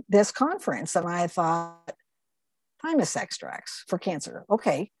conference, and I thought, thymus extracts for cancer.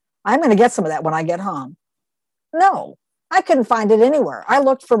 Okay, I'm going to get some of that when I get home. No, I couldn't find it anywhere. I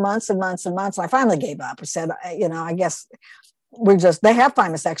looked for months and months and months. I finally gave up. I said, I guess they have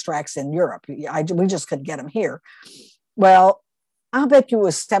thymus extracts in Europe. We just couldn't get them here. Well, I'll bet you it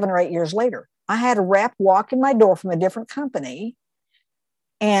was 7 or 8 years later. I had a rep walk in my door from a different company.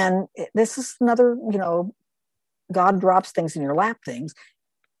 And this is another, God drops things in your lap things.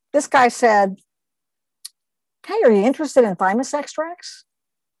 This guy said, hey, are you interested in thymus extracts?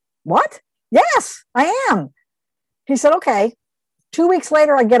 What? Yes, I am. He said, okay. 2 weeks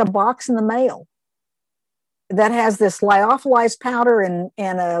later, I get a box in the mail that has this lyophilized powder and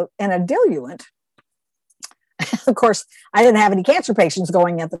a diluent. Of course, I didn't have any cancer patients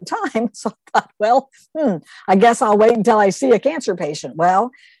going at the time. So I thought, well, I guess I'll wait until I see a cancer patient.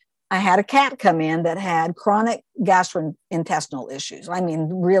 Well, I had a cat come in that had chronic gastrointestinal issues. I mean,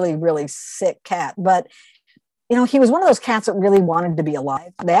 really, really sick cat. But he was one of those cats that really wanted to be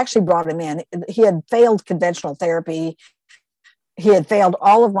alive. They actually brought him in. He had failed conventional therapy. He had failed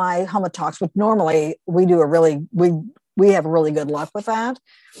all of my homotox, which normally we have really good luck with that.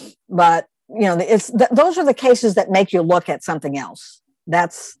 But those are the cases that make you look at something else.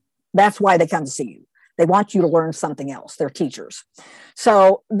 That's why they come to see you. They want you to learn something else. They're teachers.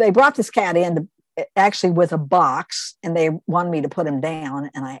 So they brought this cat in actually with a box, and they wanted me to put him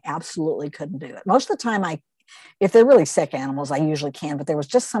down, and I absolutely couldn't do it. Most of the time, if they're really sick animals, I usually can, but there was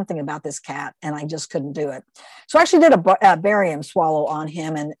just something about this cat, and I just couldn't do it. So I actually did a barium swallow on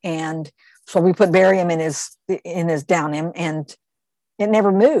him, and so we put barium in his down him, and it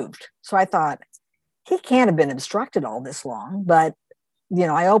never moved. So I thought, he can't have been obstructed all this long, but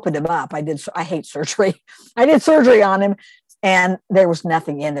I opened him up. I hate surgery. I did surgery on him, and there was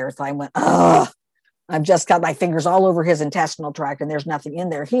nothing in there. So I went, I've just got my fingers all over his intestinal tract, and there's nothing in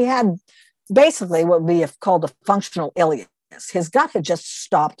there. He had basically what would be called a functional ileus. His gut had just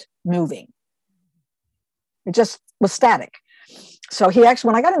stopped moving. It just was static. So he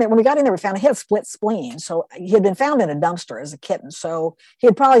actually, when we got in there, we found he had a split spleen. So he had been found in a dumpster as a kitten. So he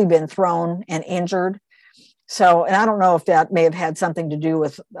had probably been thrown and injured. So, and I don't know if that may have had something to do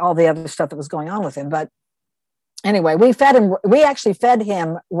with all the other stuff that was going on with him. But anyway, we actually fed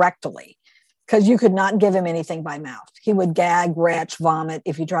him rectally, because you could not give him anything by mouth. He would gag, retch, vomit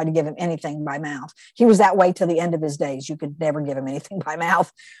if you tried to give him anything by mouth. He was that way to the end of his days. You could never give him anything by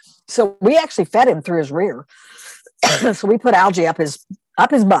mouth. So we actually fed him through his rear. So we put algae up his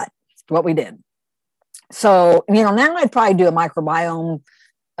butt. what we did. So, now I'd probably do a microbiome,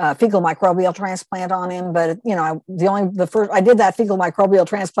 fecal microbial transplant on him. But, I did that fecal microbial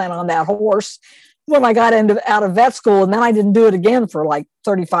transplant on that horse when I got out of vet school, and then I didn't do it again for like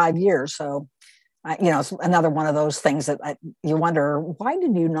 35 years. So, it's another one of those things that you wonder, why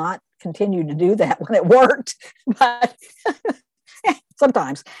did you not continue to do that when it worked? But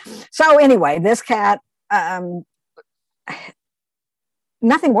sometimes. So anyway, this cat,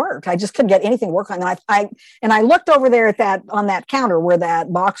 nothing worked. I just couldn't get anything to work on. And I looked over there on that counter where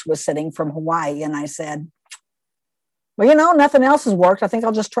that box was sitting from Hawaii, and I said, well, nothing else has worked. I think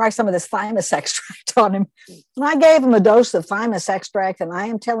I'll just try some of this thymus extract on him. And I gave him a dose of thymus extract, and I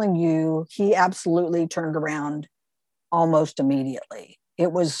am telling you, he absolutely turned around almost immediately.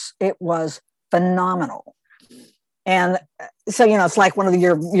 It was phenomenal. And so, it's like one of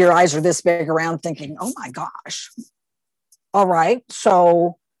your eyes are this big around thinking, oh my gosh. All right.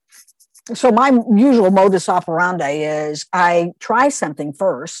 So my usual modus operandi is I try something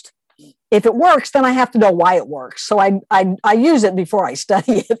first. If it works, then I have to know why it works. So I use it before I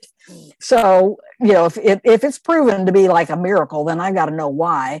study it. So, if it's proven to be like a miracle, then I got to know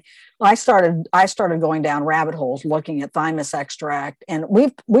why. I started going down rabbit holes looking at thymus extract, and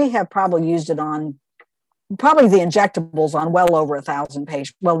we have probably used it on probably the injectables on well over 1,000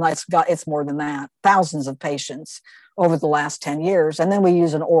 patients. Well, it's more than that, thousands of patients over the last 10 years. And then we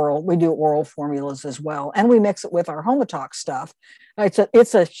use we do oral formulas as well. And we mix it with our Homotox stuff.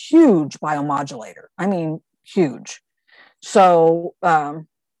 It's a huge biomodulator. I mean, huge. So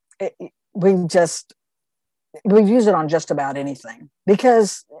we use it on just about anything,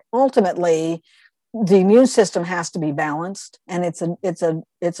 because ultimately the immune system has to be balanced, and it's a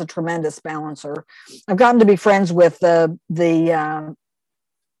tremendous balancer. I've gotten to be friends with the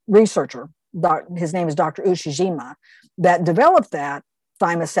researcher. His name is Dr. Ushijima, that developed that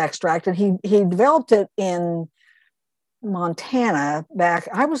thymus extract, and he developed it in Montana back.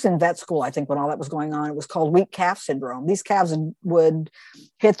 I was in vet school, I think, when all that was going on. It was called weak calf syndrome. These calves would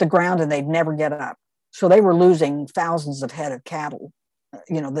hit the ground and they'd never get up, so they were losing thousands of head of cattle.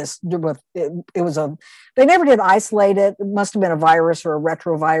 They never did isolate it. It must have been a virus or a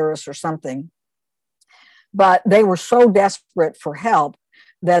retrovirus or something, but they were so desperate for help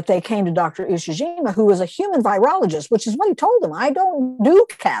that they came to Dr. Ushijima, who was a human virologist, which is what he told them. I don't do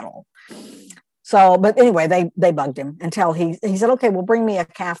cattle. So, but anyway, they bugged him until he said, okay, well, bring me a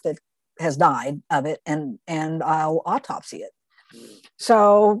calf that has died of it, and I'll autopsy it.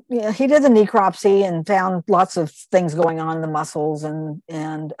 So he did the necropsy and found lots of things going on in the muscles,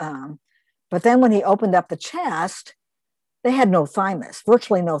 but then when he opened up the chest, they had no thymus,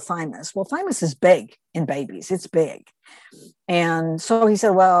 virtually no thymus. Well, thymus is big in babies. It's big. And so he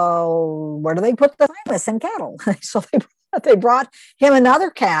said, well, where do they put the thymus in cattle? So they brought him another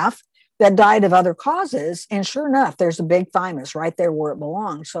calf that died of other causes. And sure enough, there's a big thymus right there where it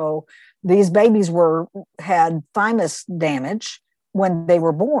belongs. So these babies had thymus damage when they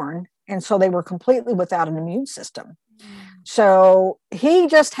were born. And so they were completely without an immune system. So he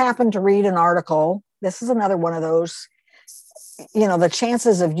just happened to read an article. This is another one of those, the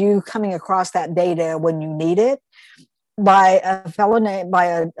chances of you coming across that data when you need it, by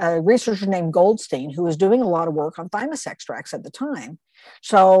a researcher named Goldstein, who was doing a lot of work on thymus extracts at the time.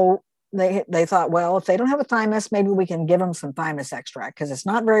 So they thought, well, if they don't have a thymus, maybe we can give them some thymus extract, because it's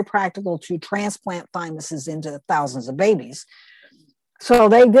not very practical to transplant thymuses into thousands of babies. So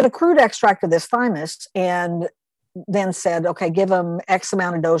they did a crude extract of this thymus and then said, okay, give them X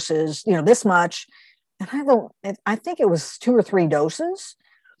amount of doses, this much. And I think it was 2 or 3 doses.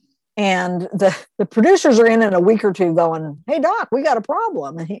 And the producers are in a week or two going, hey, doc, we got a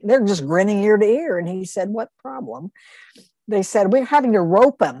problem. And they're just grinning ear to ear. And he said, what problem? They said, we're having to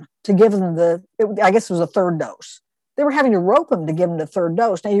rope him to give them I guess it was a 3rd dose. They were having to rope him to give him the 3rd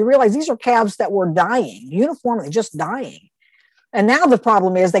dose. Now you realize these are calves that were dying, uniformly just dying. And now the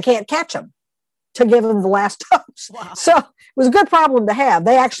problem is they can't catch him to give him the last dose. Wow. So it was a good problem to have.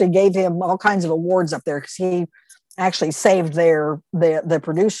 They actually gave him all kinds of awards up there because he actually saved the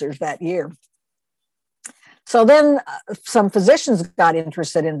producers that year. So then some physicians got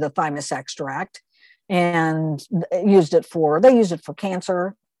interested in the thymus extract and used it for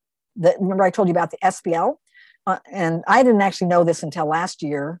cancer. Remember I told you about the SPL? And I didn't actually know this until last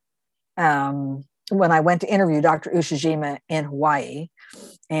year when I went to interview Dr. Ushijima in Hawaii.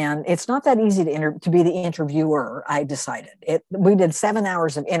 And it's not that easy to be the interviewer, I decided. We did 7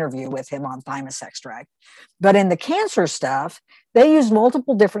 hours of interview with him on thymus extract. But in the cancer stuff, they use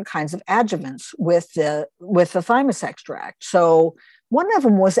multiple different kinds of adjuvants with the thymus extract. So one of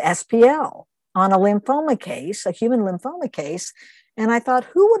them was SPL on a lymphoma case, a human lymphoma case. And I thought,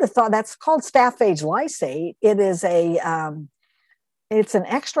 who would have thought? That's called staph-phage lysate. It is it's an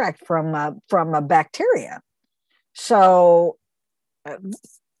extract from a bacteria. So I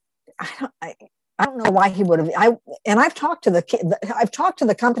don't know why he would have. I've talked to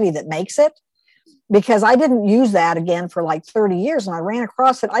the company that makes it, because I didn't use that again for like 30 years. And I ran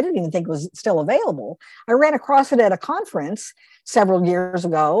across it. I didn't even think it was still available. I ran across it at a conference several years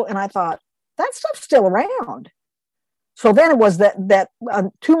ago. And I thought, that stuff's still around. So then it was that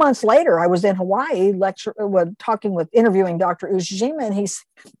 2 months later, I was in Hawaii interviewing Dr. Ushijima,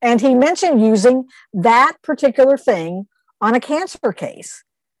 and he mentioned using that particular thing on a cancer case.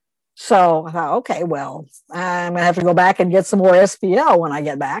 So I thought, okay, well, I'm going to have to go back and get some more SPL when I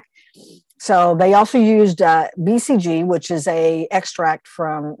get back. So they also used BCG, which is a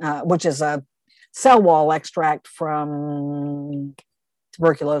cell wall extract from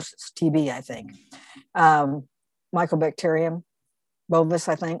tuberculosis, TB, I think, Mycobacterium bovis,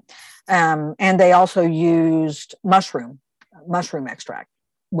 I think, and they also used mushroom extract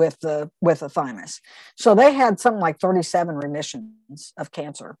with the thymus. So they had something like 37 remissions of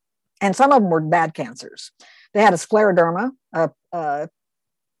cancer, and some of them were bad cancers. They had a scleroderma,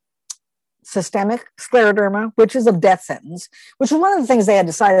 systemic scleroderma, which is a death sentence, which was one of the things they had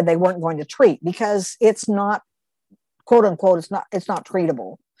decided they weren't going to treat because it's not, quote unquote, it's not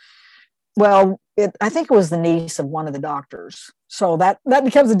treatable. Well, I think it was the niece of one of the doctors. So that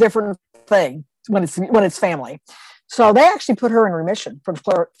becomes a different thing when it's family. So they actually put her in remission from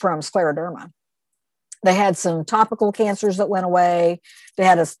scleroderma. They had some topical cancers that went away. They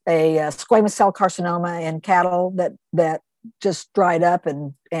had a squamous cell carcinoma in cattle that just dried up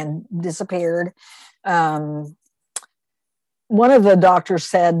and disappeared. One of the doctors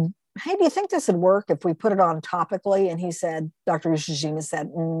said, hey, do you think this would work if we put it on topically? And he said, Dr. Ushijima said,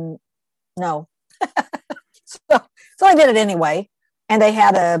 no. so I did it anyway. And they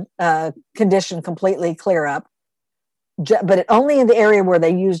had a condition completely clear up, but only in the area where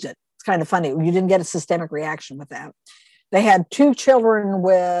they used it. It's kind of funny. You didn't get a systemic reaction with that. They had 2 children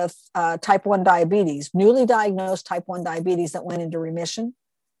with type 1 diabetes, newly diagnosed type 1 diabetes that went into remission.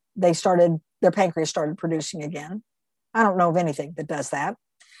 Their pancreas started producing again. I don't know of anything that does that.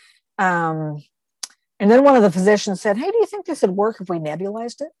 And then one of the physicians said, hey, do you think this would work if we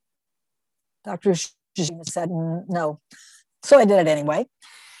nebulized it? Dr. Shishima said, no. So I did it anyway.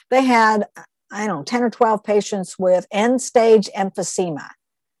 They had, 10 or 12 patients with end-stage emphysema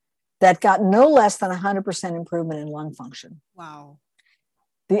that got no less than 100% improvement in lung function. Wow.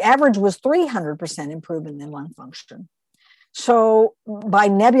 The average was 300% improvement in lung function. So by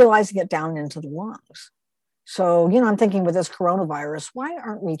nebulizing it down into the lungs. So, I'm thinking with this coronavirus, why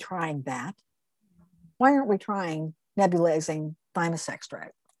aren't we trying that? Why aren't we trying nebulizing thymus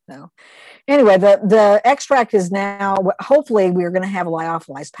extract? No. Anyway, the extract is now, hopefully we're going to have a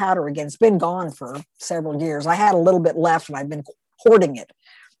lyophilized powder again. It's been gone for several years. I had a little bit left and I've been hoarding it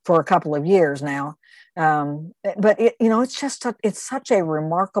for a couple of years now. But it's such a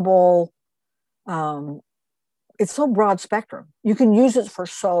remarkable, it's so broad spectrum. You can use it for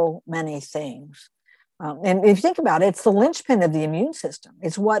so many things. And if you think about it, it's the linchpin of the immune system.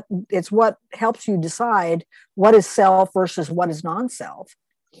 It's what helps you decide what is self versus what is non-self.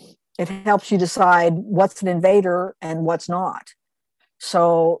 It helps you decide what's an invader and what's not.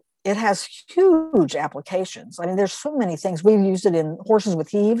 So it has huge applications. I mean, there's so many things. We've used it in horses with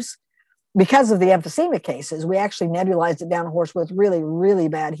heaves. Because of the emphysema cases, we actually nebulized it down a horse with really, really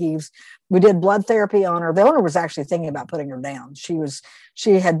bad heaves. We did blood therapy on her. The owner was actually thinking about putting her down.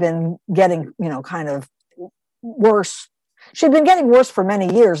 She had been getting, kind of worse. She'd been getting worse for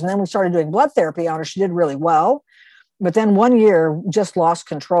many years. And then we started doing blood therapy on her. She did really well. But then 1 year just lost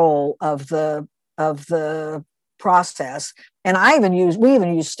control of the process. And we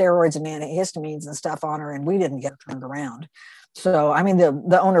even used steroids and antihistamines and stuff on her, and we didn't get her turned around. So, I mean,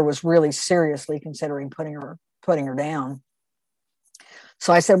 the owner was really seriously considering putting her down.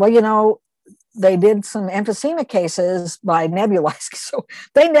 So I said, well, they did some emphysema cases by nebulizing. So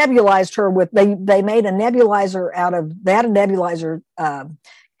they nebulized her they made a nebulizer they had a nebulizer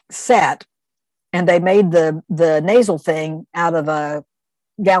set, and they made the nasal thing out of a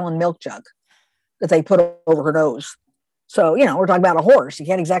gallon milk jug that they put over her nose. So, we're talking about a horse. You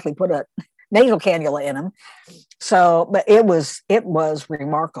can't exactly put a nasal cannula in him. So, but it was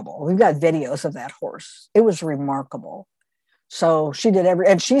remarkable. We've got videos of that horse. It was remarkable. So she did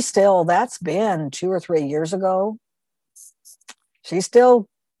and she's still, that's been 2 or 3 years ago. She's still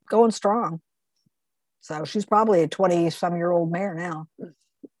going strong. So she's probably a 20-some-year-old mare now.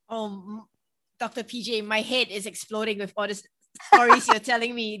 Dr. PJ, my head is exploding with all this stories you're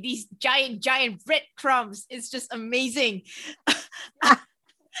telling me. These giant breadcrumbs. It's just amazing.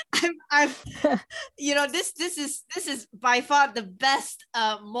 This is by far the best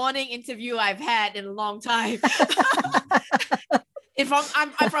morning interview I've had in a long time.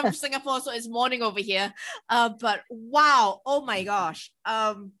 I'm from Singapore, so it's morning over here. But wow, oh my gosh.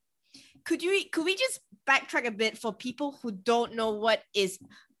 Could we just backtrack a bit for people who don't know what is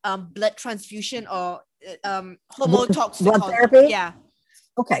blood transfusion or homotoxicology? Blood therapy? Yeah.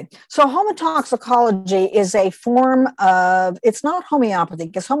 Okay, so homotoxicology is a form of, it's not homeopathy,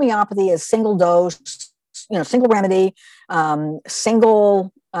 because homeopathy is single dose, single remedy,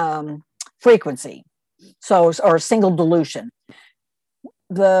 single frequency, or single dilution.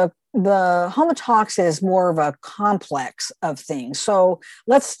 The homotox is more of a complex of things. So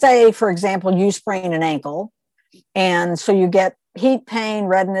let's say, for example, you sprain an ankle, and so you get heat, pain,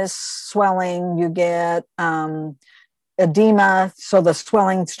 redness, swelling, you get edema, so the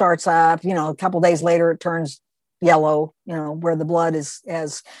swelling starts up, a couple of days later it turns yellow, where the blood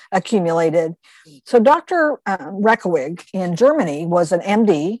has accumulated. So Dr. Reckewig in Germany was an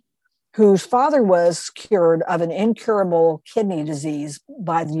MD whose father was cured of an incurable kidney disease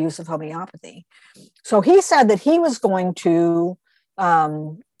by the use of homeopathy. So he said that he was going to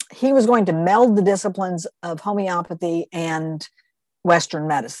meld the disciplines of homeopathy and Western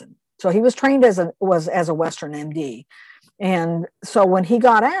medicine. So he was trained as a Western MD. And so when he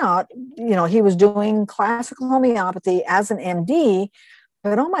got out, he was doing classical homeopathy as an MD,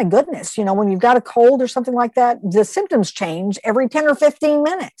 but oh my goodness, when you've got a cold or something like that, the symptoms change every 10 or 15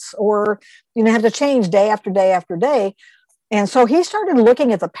 minutes, or, have to change day after day after day. And so he started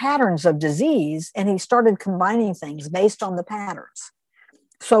looking at the patterns of disease, and he started combining things based on the patterns.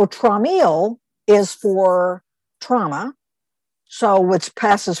 So Traumeel is for trauma. So which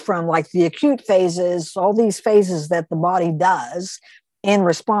passes from like the acute phases, all these phases that the body does in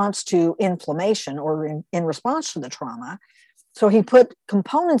response to inflammation or in response to the trauma. So he put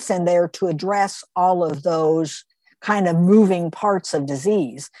components in there to address all of those kind of moving parts of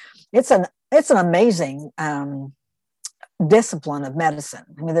disease. It's an amazing discipline of medicine.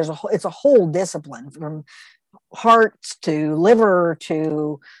 I mean, it's a whole discipline, from heart to liver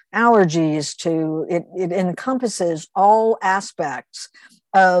to allergies to it encompasses all aspects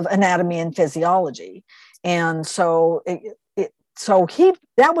of anatomy and physiology. And so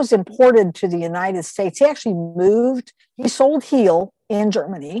that was imported to the United States. He actually he sold Heal in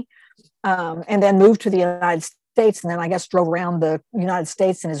Germany, and then moved to the United States, and then I guess drove around the United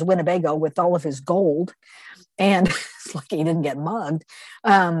States in his Winnebago with all of his gold, and it's lucky he didn't get mugged.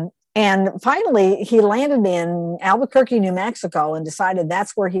 And finally, he landed in Albuquerque, New Mexico, and decided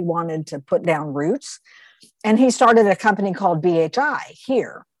that's where he wanted to put down roots. And he started a company called BHI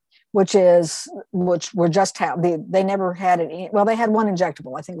here, which were just how they never had it. Well, they had one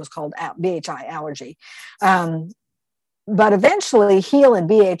injectable, I think it was called BHI Allergy. But eventually, Heal and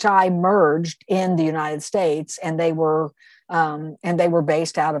BHI merged in the United States, and they were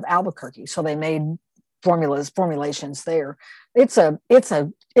based out of Albuquerque. So they made formulations there. It's an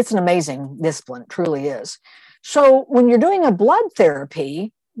amazing discipline, it truly is. So when you're doing a blood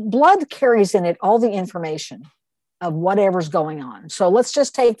therapy, blood carries in it all the information of whatever's going on. So let's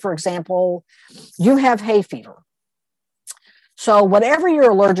just take, for example, you have hay fever. So whatever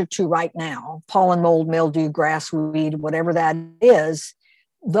you're allergic to right now, pollen, mold, mildew, grass, weed, whatever that is,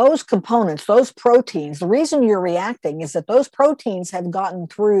 those components, those proteins, the reason you're reacting is that those proteins have gotten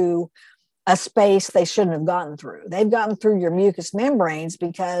through a space they shouldn't have gotten through. They've gotten through your mucous membranes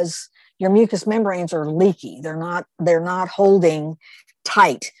because your mucous membranes are leaky. They're not holding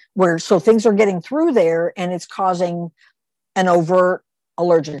tight, so things are getting through there, and it's causing an overt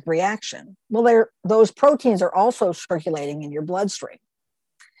allergic reaction. Well, those proteins are also circulating in your bloodstream.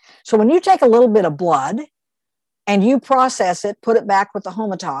 So when you take a little bit of blood and you process it, put it back with the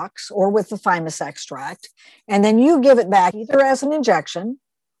homotox or with the thymus extract, and then you give it back either as an injection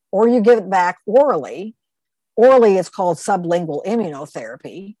or you give it back orally. Orally, it's called sublingual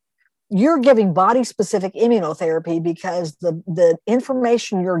immunotherapy. You're giving body-specific immunotherapy because the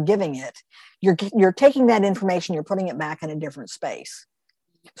information you're giving it, you're taking that information, you're putting it back in a different space.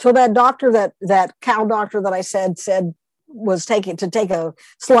 So that doctor, that cow doctor that I said was take a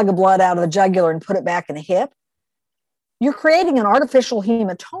slug of blood out of the jugular and put it back in a hip, you're creating an artificial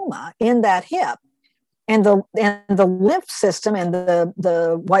hematoma in that hip. And the lymph system and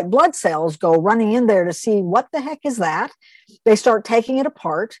the white blood cells go running in there to see what the heck is that. They start taking it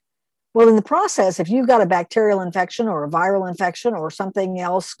apart. Well, in the process, if you've got a bacterial infection or a viral infection or something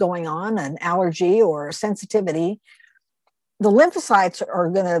else going on, an allergy or a sensitivity, the lymphocytes are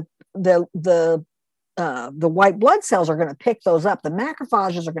going to, the white blood cells are going to pick those up. The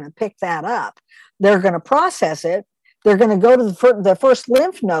macrophages are going to pick that up. They're going to process it. they're going to go to the first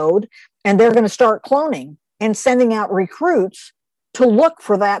lymph node, and they're going to start cloning and sending out recruits to look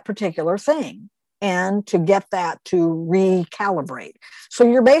for that particular thing and to get that to recalibrate. So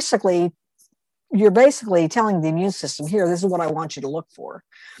you're basically telling the immune system, here, this is what I want you to look for.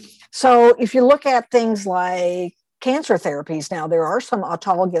 So if you look at things like cancer therapies, now there are some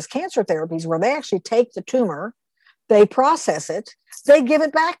autologous cancer therapies where they actually take the tumor, they process it, they give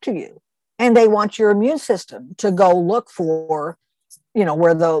it back to you, and they want your immune system to go look for,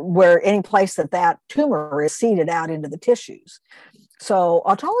 where any place that tumor is seeded out into the tissues. So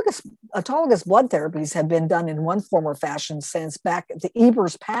autologous blood therapies have been done in one form or fashion since back at the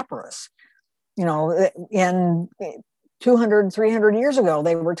Ebers papyrus. In 200, 300 years ago,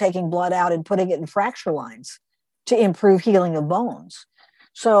 they were taking blood out and putting it in fracture lines to improve healing of bones.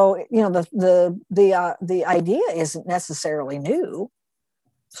 So, the idea isn't necessarily new.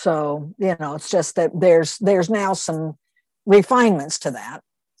 So, it's just that there's now some refinements to that.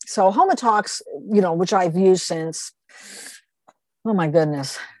 So Homotox, which I've used since, oh my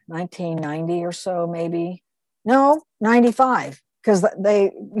goodness, 1990 or so, maybe. No, 95. Because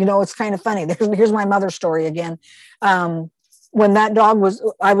they, it's kind of funny. Here's my mother's story again. When that dog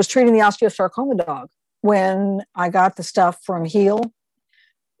I was treating the osteosarcoma dog when I got the stuff from Heal.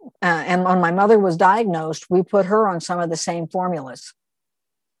 And when my mother was diagnosed, we put her on some of the same formulas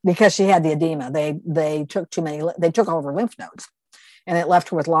because she had the edema. They took all of her lymph nodes, and it left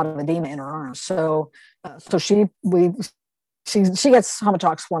her with a lot of edema in her arms. So she gets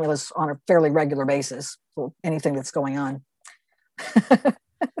Homotox formulas on a fairly regular basis for anything that's going on.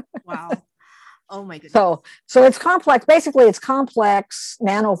 Wow. Oh my goodness. So it's complex. Basically, it's complex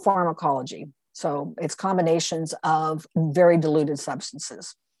nanopharmacology. So it's combinations of very diluted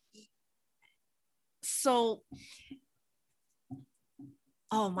substances. So,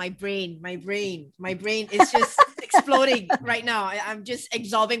 my brain is just exploding right now. I'm just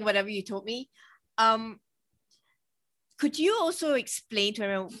absorbing whatever you told me. Could you also explain to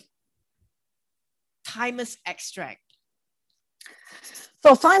everyone thymus extract?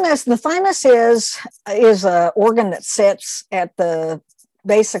 So the thymus is an organ that sits at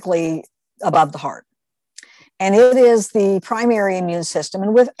basically above the heart. And it is the primary immune system.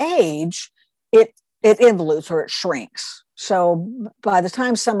 And with age, it involutes or it shrinks. So by the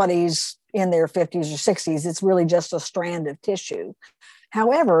time somebody's in their 50s or 60s, it's really just a strand of tissue.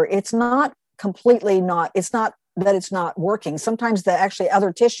 However, it's not that it's not working. Sometimes actually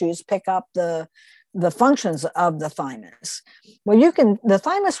other tissues pick up the functions of the thymus. Well, the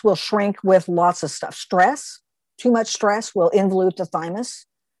thymus will shrink with lots of stuff. Stress, too much stress will involute the thymus.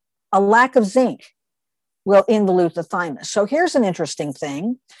 A lack of zinc will involute the thymus. So here's an interesting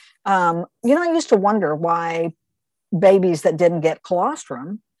thing. I used to wonder why babies that didn't get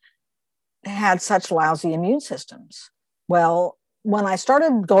colostrum had such lousy immune systems. Well, when I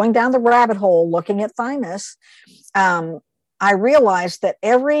started going down the rabbit hole looking at thymus, I realized that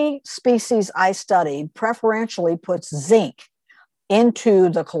every species I studied preferentially puts zinc into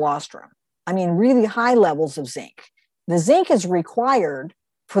the colostrum. I mean, really high levels of zinc. The zinc is required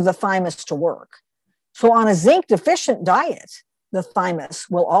for the thymus to work. So on a zinc deficient diet, the thymus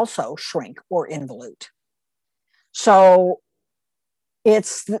will also shrink or involute. So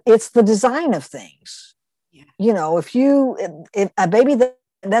it's the design of things. Yeah. If a baby that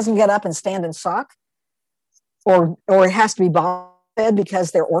doesn't get up and stand and suck, or it has to be bottle fed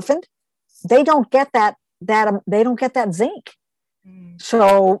because they're orphaned, they don't get that zinc.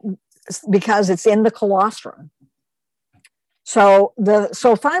 So because it's in the colostrum. So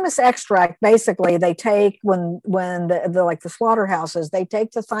thymus extract, basically they take when the slaughterhouses, they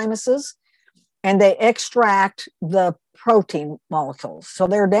take the thymuses and they extract the protein molecules. So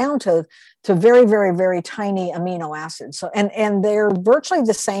they're down to very, very, very tiny amino acids. So and they're virtually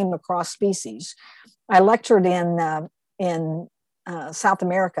the same across species. I lectured in South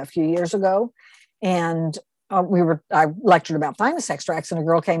America a few years ago, and I lectured about thymus extracts, and a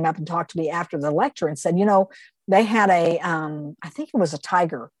girl came up and talked to me after the lecture and said, they had I think it was a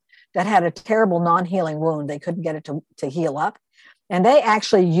tiger that had a terrible non-healing wound. They couldn't get it to heal up. And they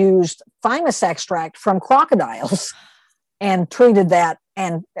actually used thymus extract from crocodiles and treated that.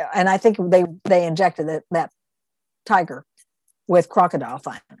 And I think they injected that tiger with crocodile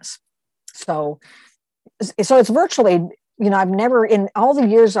thymus. So it's virtually, I've never, in all the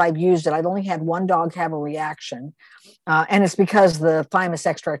years I've used it, I've only had one dog have a reaction. And it's because the thymus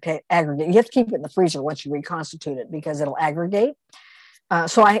extract aggregate. You have to keep it in the freezer once you reconstitute it because it'll aggregate.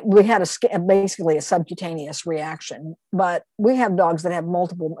 We had basically a subcutaneous reaction, but we have dogs that have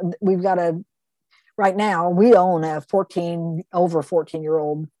multiple. We've got right now we own a over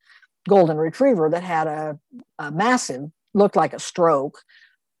 14-year-old golden retriever that had a massive, looked like a stroke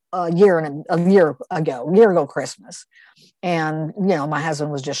a year ago Christmas. And, my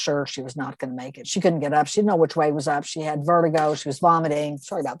husband was just sure she was not going to make it. She couldn't get up. She didn't know which way was up. She had vertigo. She was vomiting.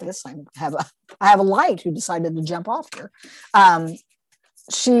 Sorry about this. I have a light who decided to jump off here.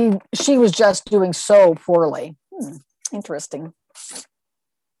 She was just doing so poorly. Interesting.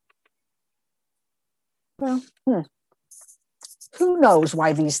 Well, who knows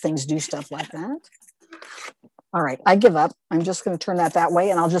why these things do stuff like that? All right, I give up. I'm just going to turn that way,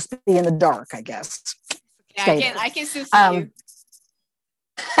 and I'll just be in the dark, I guess. Yeah, I can still see you.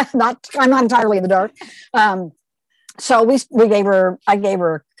 I'm not entirely in the dark. So I gave her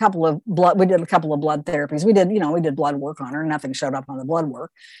a couple of blood. We did a couple of blood therapies. We did blood work on her. Nothing showed up on the blood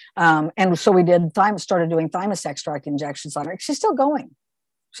work. And so we started doing thymus extract injections on her. She's still going.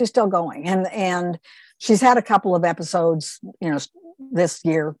 And she's had a couple of episodes, this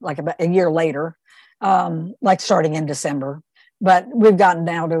year, like about a year later, like starting in December. But we've gotten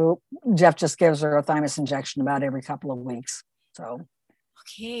down to Jeff just gives her a thymus injection about every couple of weeks. So.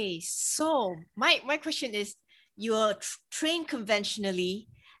 Okay. So my question is, you're trained conventionally,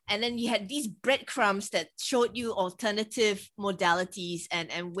 and then you had these breadcrumbs that showed you alternative modalities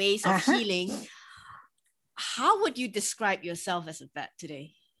and ways of healing. How would you describe yourself as a vet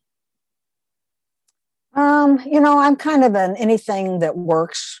today? I'm kind of an anything that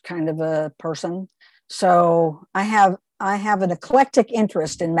works kind of a person. So I have an eclectic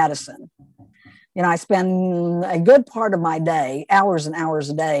interest in medicine. I spend a good part of my day, hours and hours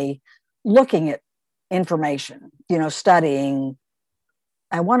a day, looking at information, studying.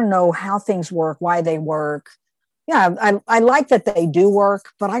 I want to know how things work, why they work. Yeah, I like that they do work,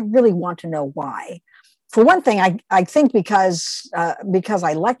 but I really want to know why. For one thing, I think because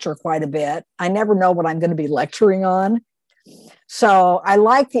I lecture quite a bit, I never know what I'm going to be lecturing on. So I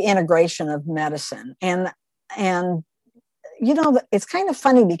like the integration of medicine. And it's kind of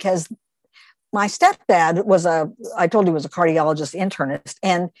funny because my stepdad I told you was a cardiologist internist,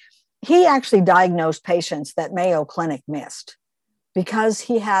 and he actually diagnosed patients that Mayo Clinic missed because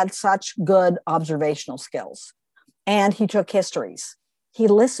he had such good observational skills, and he took histories. He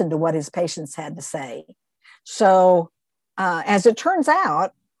listened to what his patients had to say. So as it turns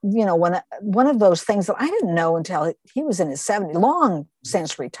out, when one of those things that I didn't know until he was in his 70s, long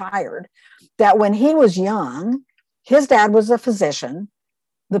since retired, that when he was young, his dad was a physician.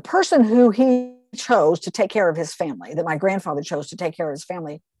 The person who he chose to take care of his family, that my grandfather chose to take care of his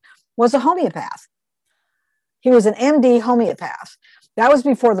family, was a homeopath. He was an MD homeopath. That was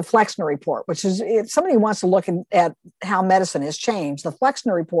before the Flexner Report, which is, if somebody wants to look at how medicine has changed, the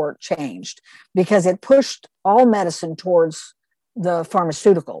Flexner Report changed because it pushed all medicine towards the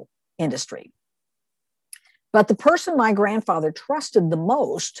pharmaceutical industry. But the person my grandfather trusted the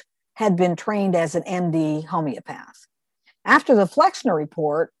most had been trained as an MD homeopath. After the Flexner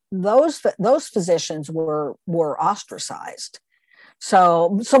Report, those physicians were ostracized.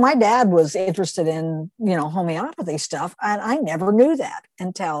 So my dad was interested in, homeopathy stuff. And I never knew that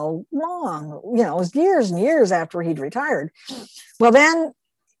until long, it was years and years after he'd retired. Well, then,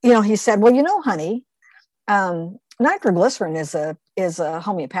 he said, well, honey, nitroglycerin is a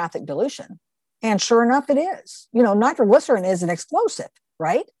homeopathic dilution. And sure enough, it is. Nitroglycerin is an explosive,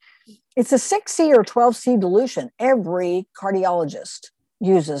 right? It's a 6C or 12C dilution. Every cardiologist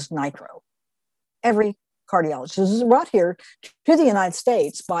uses nitro. Every cardiologist. This was brought here to the United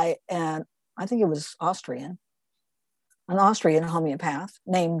States by I think it was an Austrian homeopath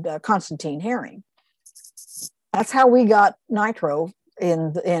named Constantine Herring. That's how we got nitro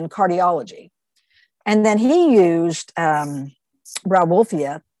in cardiology. And then he used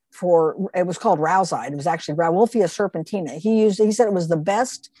Rauwolfia it was called Rauside. It was actually Rauwolfia serpentina. He said it was the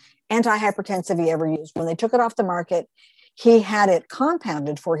best antihypertensive he ever used. When they took it off the market, he had it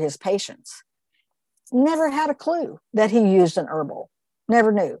compounded for his patients. Never had a clue that he used an herbal.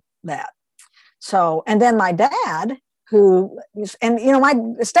 Never knew that. So, and then my dad, my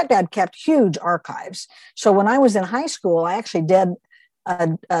stepdad kept huge archives. So when I was in high school, I actually did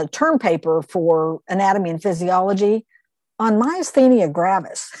a term paper for anatomy and physiology on myasthenia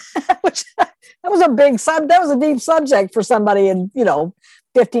gravis, which that was a deep subject for somebody in,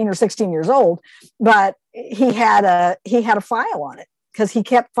 15 or 16 years old, but he had a file on it because he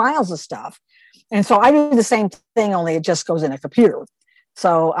kept files of stuff. And so I do the same thing, only it just goes in a computer.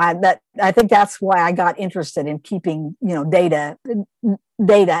 So I think that's why I got interested in keeping, data.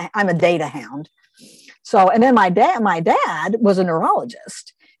 I'm a data hound. So, and then my dad was a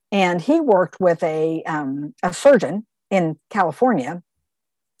neurologist, and he worked with a surgeon in California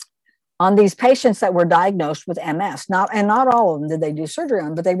on these patients that were diagnosed with MS. Not all of them did they do surgery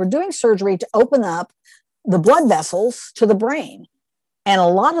on, but they were doing surgery to open up the blood vessels to the brain. And a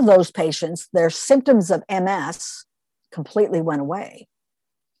lot of those patients, their symptoms of MS completely went away.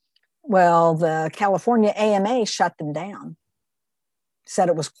 Well, the California AMA shut them down, said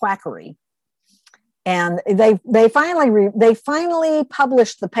it was quackery. And they finally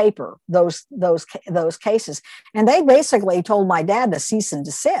published the paper, those cases. And they basically told my dad to cease and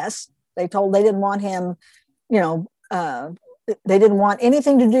desist. They didn't want him, they didn't want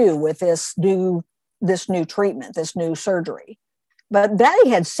anything to do with this new treatment, this new surgery. But Daddy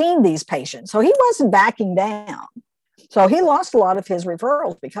had seen these patients, so he wasn't backing down. So he lost a lot of his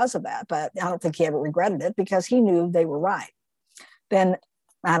referrals because of that, but I don't think he ever regretted it because he knew they were right. Then,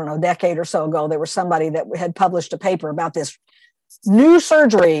 I don't know, a decade or so ago, there was somebody that had published a paper about this new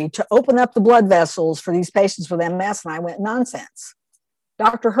surgery to open up the blood vessels for these patients with MS. And I went, nonsense.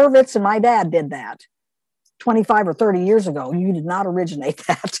 Dr. Hurwitz and my dad did that 25 or 30 years ago. You did not originate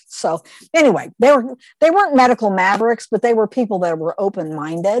that. So anyway, they weren't medical mavericks, but they were people that were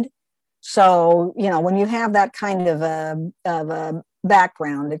open-minded. So, when you have that kind of a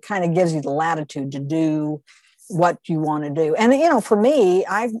background, it kind of gives you the latitude to do what you want to do. And, for me,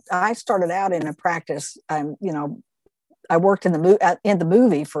 I started out in a practice, I worked in the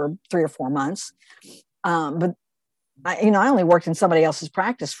movie for 3 or 4 months. But I only worked in somebody else's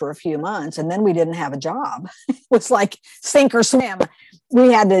practice for a few months, and then we didn't have a job. It was like sink or swim.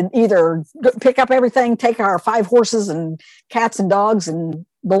 We had to either pick up everything, take our 5 horses and cats and dogs and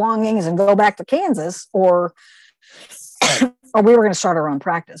belongings and go back to Kansas, or we were going to start our own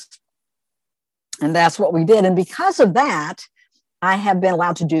practice. And that's what we did. And because of that, I have been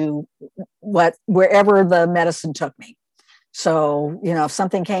allowed to do wherever the medicine took me. So, if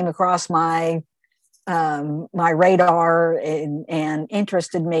something came across my radar and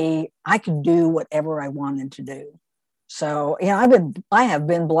interested me, I could do whatever I wanted to do. So, I have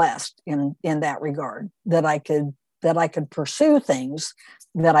been blessed in that regard, that I could pursue things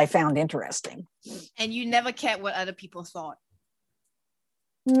that I found interesting. And you never cared what other people thought?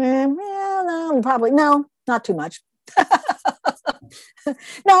 No, probably no, not too much.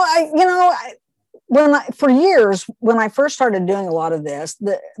 No, for years, when I first started doing a lot of this,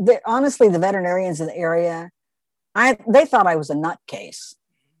 honestly, the veterinarians in the area, they thought I was a nutcase.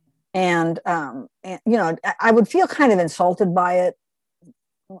 And I would feel kind of insulted by it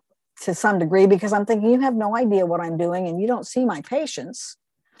to some degree, because I'm thinking, you have no idea what I'm doing and you don't see my patients.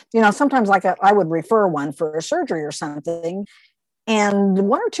 Sometimes I would refer one for a surgery or something. And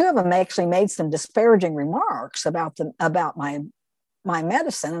 1 or 2 of them actually made some disparaging remarks about my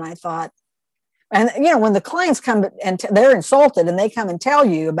medicine. And I thought, when the clients come and they're insulted and they come and tell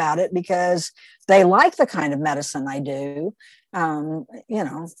you about it because they like the kind of medicine I do,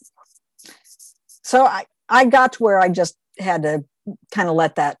 So I got to where I just had to kind of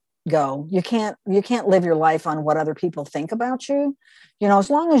let that go. You can't live your life on what other people think about you. As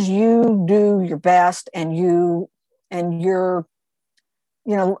long as you do your best and you're,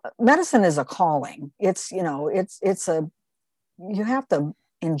 medicine is a calling. You have to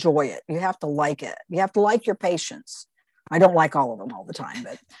enjoy it. You have to like it. You have to like your patients. I don't like all of them all the time,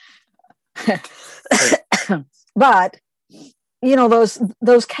 but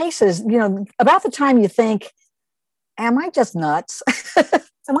those cases, about the time you think, am I just nuts?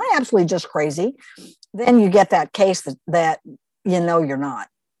 Am I absolutely just crazy? Then you get that case that you're not.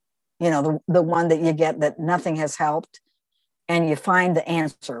 The one that you get that nothing has helped, and you find the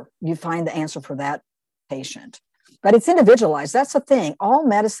answer. You find the answer for that patient. But it's individualized. That's the thing. All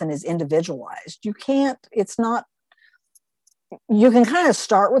medicine is individualized. You can kind of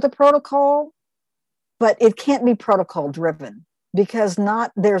start with a protocol, but it can't be protocol driven, because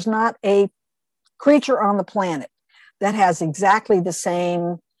there's not a creature on the planet that has exactly the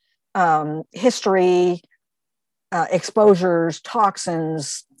same history, exposures,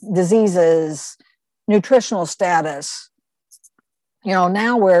 toxins, diseases, nutritional status. Now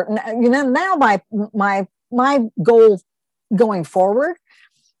my goal going forward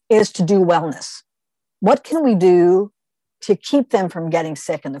is to do wellness. What can we do to keep them from getting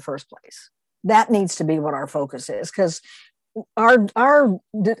sick in the first place? That needs to be what our focus is, because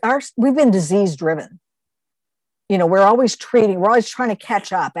we've been disease driven. We're always trying to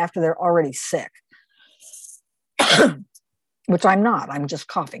catch up after they're already sick, which I'm not. I'm just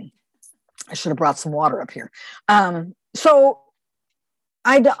coughing. I should have brought some water up here. So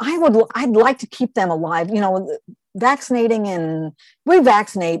I'd like to keep them alive. Vaccinating, and we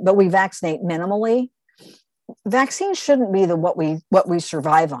vaccinate, but we vaccinate minimally. Vaccines shouldn't be what we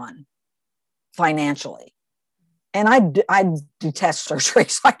survive on financially. and I detest surgery.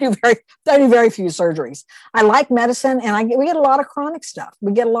 So I do very few surgeries. I like medicine, and we get a lot of chronic stuff.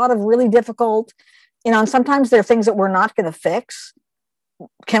 We get a lot of really difficult, and sometimes there are things that we're not going to fix.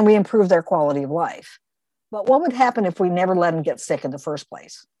 Can we improve their quality of life? But what would happen if we never let them get sick in the first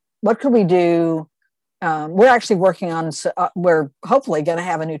place? What could we do? We're actually working on, we're hopefully going to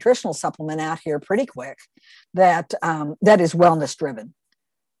have a nutritional supplement out here pretty quick that is wellness driven.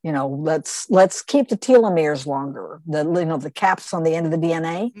 Let's keep the telomeres longer, the caps on the end of the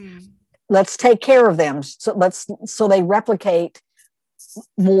DNA. Let's take care of them so they replicate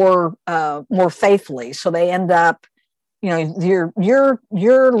more faithfully. So they end up, your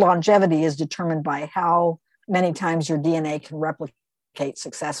longevity is determined by how many times your DNA can replicate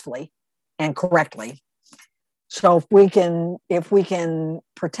successfully and correctly. So if we can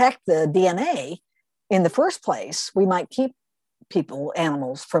protect the DNA in the first place, we might keep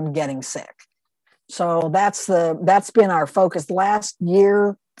animals from getting sick. So that's been our focus the last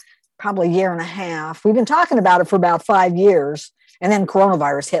year, probably a year and a half. We've been talking about it for about 5 years, and then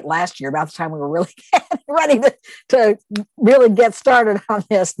coronavirus hit last year, about the time we were really ready to really get started on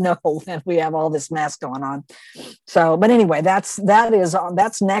this. No, and we have all this mess going on. So, but anyway, that's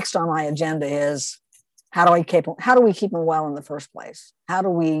next on my agenda is how do we keep them well in the first place? How do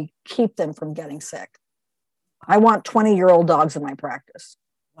we keep them from getting sick? I want 20-year-old dogs in my practice.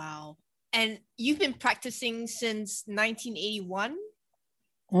 Wow. And you've been practicing since 1981?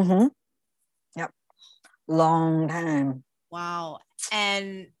 Mm-hmm. Yep. Long time. Wow.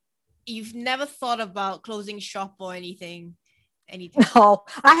 And you've never thought about closing shop or anything? No.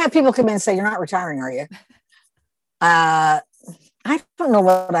 I have people come in and say, "You're not retiring, are you?" I don't know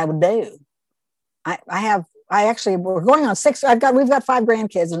what I would do. We're going on 6. We've got 5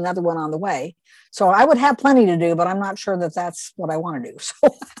 grandkids and another one on the way. So I would have plenty to do, but I'm not sure that that's what I want to do. So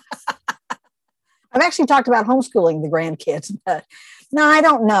I've actually talked about homeschooling the grandkids, but no, I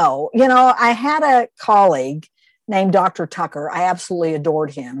don't know. I had a colleague named Dr. Tucker. I absolutely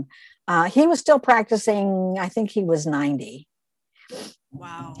adored him. He was still practicing. I think he was 90.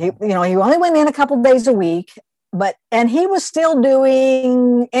 Wow. He only went in a couple of days a week, and he was still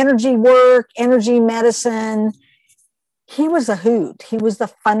doing energy work, energy medicine. He was a hoot. He was the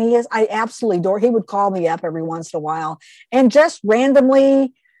funniest. I absolutely adore. He would call me up every once in a while and just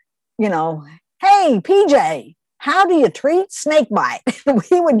randomly, "Hey, PJ, how do you treat snake bite?"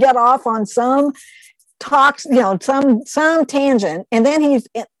 We would get off on some talks, some tangent. And then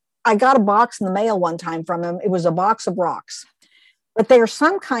I got a box in the mail one time from him. It was a box of rocks, but there are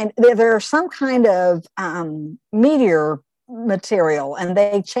some kind of meteor material, and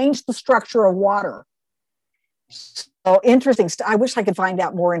they changed the structure of water. So interesting. I wish I could find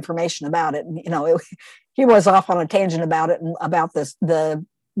out more information about it. He was off on a tangent about it and about the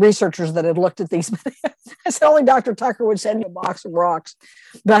researchers that had looked at these. I said only Dr. Tucker would send me a box of rocks.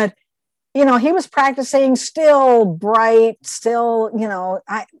 But, he was practicing, still bright, still,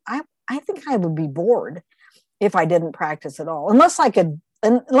 I think I would be bored if I didn't practice at all, unless I could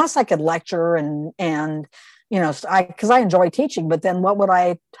lecture and because I enjoy teaching, but then what would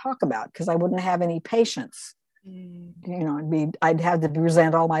I talk about? Because I wouldn't have any patients. I'd have to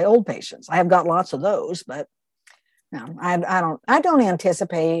present all my old patients. I have got lots of those, but no, I don't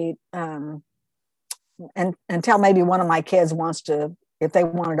anticipate until maybe one of my kids if they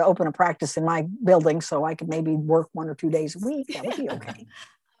wanted to open a practice in my building, so I could maybe work 1 or 2 days a week. That would be okay.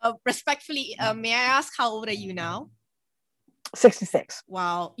 Respectfully, may I ask how old are you now? 66.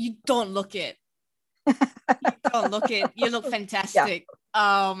 Wow, you don't look it. You look fantastic. Yeah.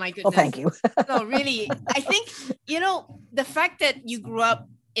 Oh my goodness. Well, thank you. No, really. I think, the fact that you grew up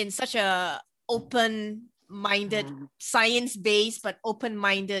in such a open-minded, science-based, but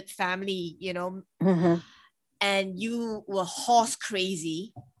open-minded family, mm-hmm. and you were horse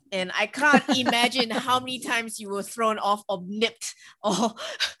crazy. And I can't imagine how many times you were thrown off or nipped. I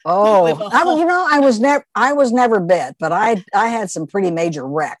was never bit, but I had some pretty major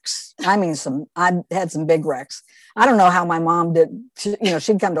wrecks. I had some big wrecks. I don't know how my mom did.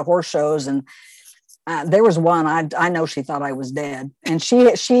 She'd come to horse shows, and there was one I know she thought I was dead, and she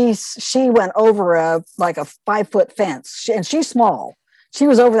went over a 5-foot fence, and she's small. She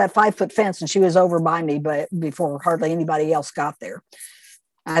was over that 5-foot fence, and she was over by me, but before hardly anybody else got there.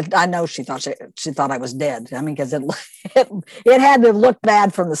 I know she thought I was dead. Because it had to look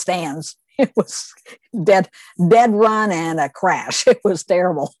bad from the stands. It was dead run and a crash. It was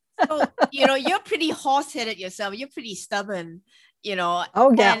terrible. So, you're pretty horse-headed yourself. You're pretty stubborn,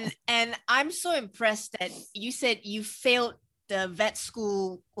 Oh, yeah. And I'm so impressed that you said you failed the vet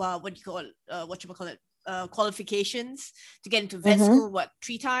school, qualifications to get into vet school,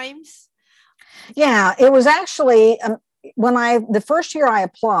 3 times? Yeah, it was actually the first year I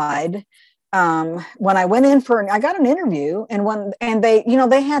applied, when I went in I got an interview, and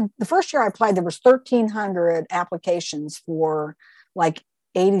they had, the first year I applied, there was 1,300 applications for like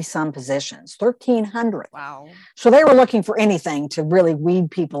 80 some positions, 1,300. Wow. So they were looking for anything to really weed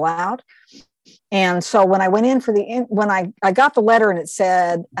people out. And so when I went in when I got the letter and it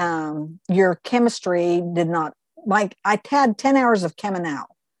said, your chemistry did not, like, I had 10 hours of chem and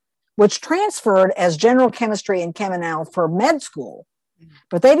al, which transferred as general chemistry and chem and al for med school.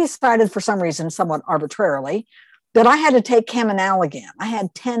 But they decided, for some reason, somewhat arbitrarily, that I had to take chem and al again. I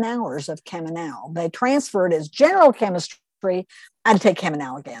had 10 hours of chem and al. They transferred as general chemistry. I had to take chem and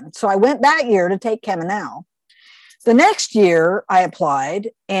al again. So I went that year to take chem and al. The next year I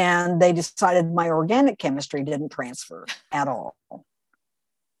applied, and they decided my organic chemistry didn't transfer at all.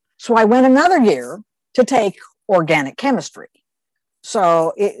 So I went another year to take organic chemistry.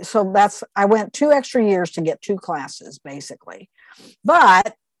 So I went 2 extra years to get 2 classes, basically.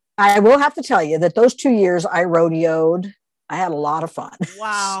 But I will have to tell you that those 2 years I rodeoed. I had a lot of fun.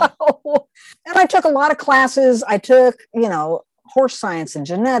 Wow. And I took a lot of classes. I took, horse science and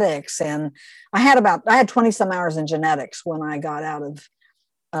genetics, and I had 20 some hours in genetics when I got out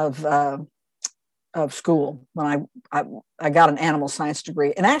of school, when I got an animal science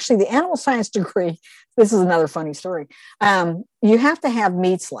degree. And actually the animal science degree, this is another funny story. You have to have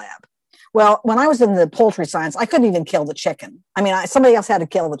meats lab. Well, when I was in the poultry science, I couldn't even kill the chicken. I mean, somebody else had to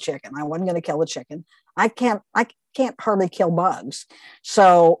kill the chicken. I wasn't going to kill the chicken. I can't hardly kill bugs.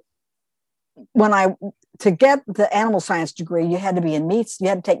 So to get the animal science degree, you had to be in meats. You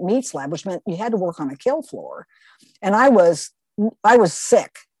had to take meats lab, which meant you had to work on a kill floor. And I was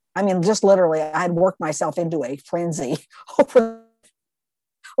sick. I mean, just literally, I had worked myself into a frenzy over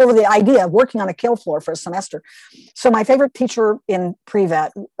the idea of working on a kill floor for a semester. So my favorite teacher in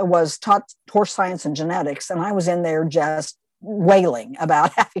pre-vet taught horse science and genetics. And I was in there just wailing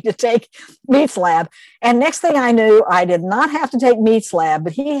about having to take meats lab. And next thing I knew, I did not have to take meats lab,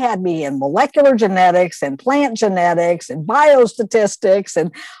 but he had me in molecular genetics and plant genetics and biostatistics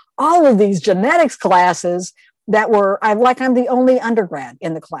and all of these genetics classes that I'm the only undergrad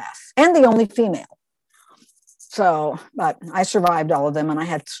in the class and the only female. So, but I survived all of them, and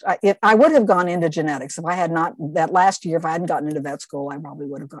I would have gone into genetics if I had not, that last year, if I hadn't gotten into vet school, I probably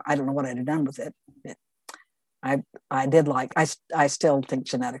would have gone. I don't know what I'd have done with it. I still think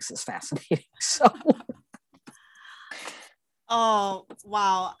genetics is fascinating. So. Oh,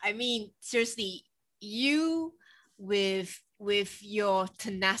 wow. I mean, seriously, you with your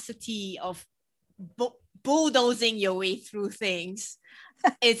tenacity of bulldozing your way through things,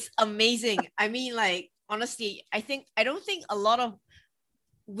 it's amazing. I mean, like, honestly, I don't think a lot of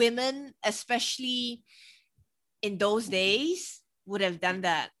women, especially in those days, would have done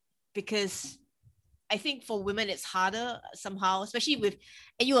that, because I think for women it's harder somehow, especially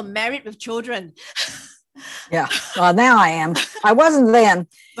and you were married with children. Yeah, well, now I am. I wasn't then.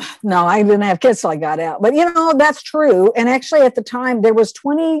 No, I didn't have kids till I got out. But that's true. And actually, at the time, there was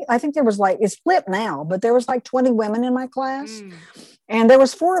 20. I think there was it's flipped now, but there was 20 women in my class, and there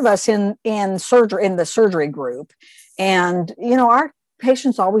was 4 of us in surgery, in the surgery group. And our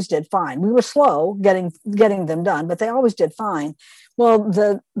patients always did fine. We were slow getting them done, but they always did fine. Well,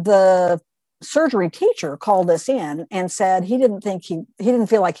 the surgery teacher called us in and said he didn't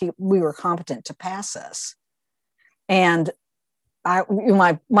feel like we were competent to pass us. And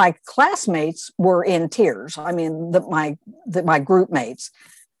my classmates were in tears. I mean, my group mates.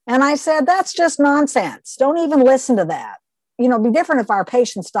 And I said, that's just nonsense. Don't even listen to that. It'd be different if our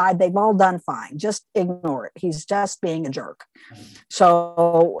patients died. They've all done fine. Just ignore it. He's just being a jerk.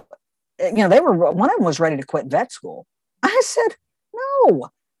 So, one of them was ready to quit vet school. I said,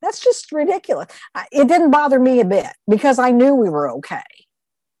 no. That's just ridiculous. It didn't bother me a bit because I knew we were okay.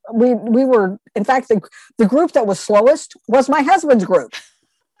 We were, in fact, the group that was slowest was my husband's group.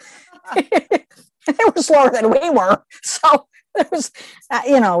 They were slower than we were. So it was,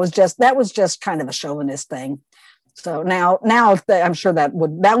 that was just kind of a chauvinist thing. So now I'm sure that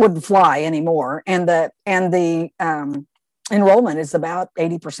wouldn't fly anymore. And the enrollment is about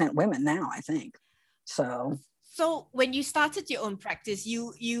 80% women now, I think. So when you started your own practice,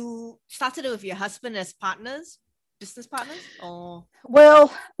 you started it with your husband as business partners, or?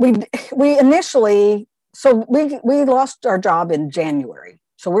 Well, we initially, so we lost our job in January.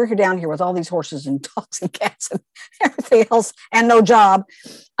 So we're down here with all these horses and dogs and cats and everything else, and no job.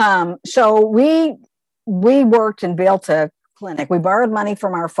 So we worked and built a clinic. We borrowed money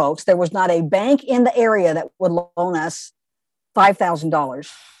from our folks. There was not a bank in the area that would loan us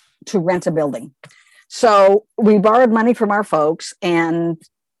 $5,000 to rent a building. So we borrowed money from our folks, and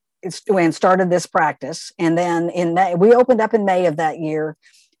and started this practice. And then in May, we opened up in May of that year,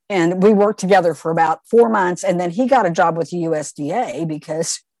 and we worked together for about 4 months. And then he got a job with the USDA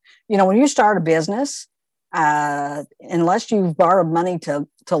because, when you start a business, unless you've borrowed money to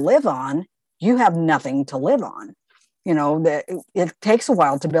live on, you have nothing to live on. It takes a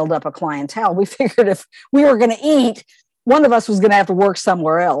while to build up a clientele. We figured if we were going to eat, one of us was going to have to work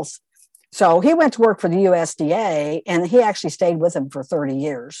somewhere else. So he went to work for the USDA, and he actually stayed with him for 30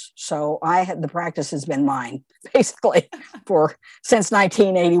 years. So the practice has been mine basically since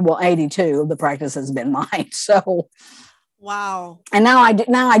 1982. The practice has been mine. So, wow. And now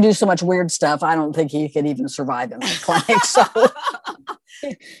I do so much weird stuff. I don't think he could even survive in my clinic. So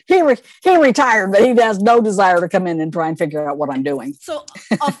he retired, but he has no desire to come in and try and figure out what I'm doing. So,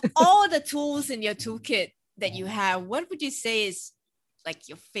 of all the tools in your toolkit that you have, what would you say is like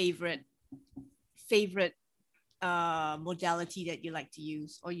your favorite modality that you like to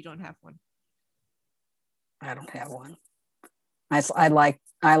use, or you don't have one? I don't have one.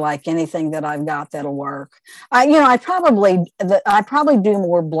 I like anything that I've got that'll work. I probably do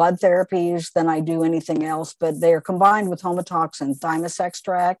more blood therapies than I do anything else, but they're combined with homotox and thymus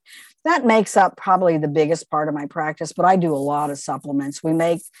extract. That makes up probably the biggest part of my practice, but I do a lot of supplements. We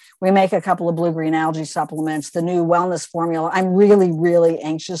make a couple of blue-green algae supplements, the new wellness formula. I'm really, really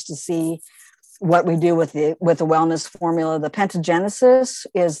anxious to see what we do with the wellness formula. The Pentagenesis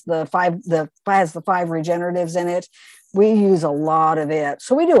has the 5 regeneratives in it. We use a lot of it.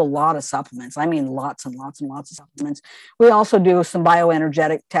 So we do a lot of supplements. I mean, lots and lots and lots of supplements. We also do some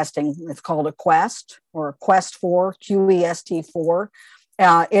bioenergetic testing. It's called a Quest, or Quest 4, QEST4.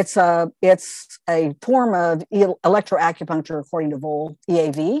 It's a form of electroacupuncture according to Vol,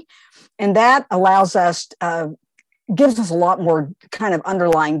 EAV. And that allows us, gives us a lot more kind of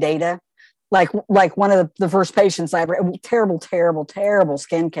underlying data. Like one of the first patients I ever, terrible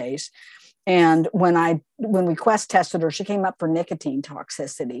skin case. And when we Quest tested her, she came up for nicotine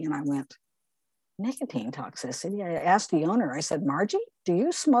toxicity. And I went, nicotine toxicity? I asked the owner, I said, Margie, do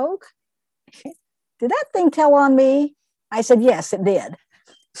you smoke? Did that thing tell on me? I said, yes, it did.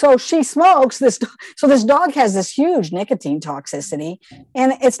 So she smokes this. So this dog has this huge nicotine toxicity,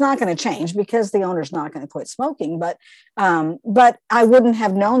 and it's not going to change because the owner's not going to quit smoking. But I wouldn't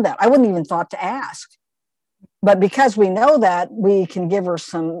have known that. I wouldn't even thought to ask. But because we know that, we can give her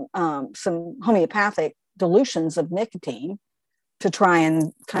some homeopathic dilutions of nicotine to try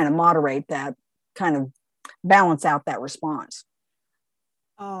and kind of moderate that, kind of balance out that response.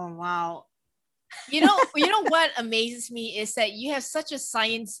 Oh, wow. You know what amazes me is that you have such a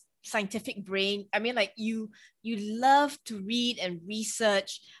scientific brain. I mean, like you love to read and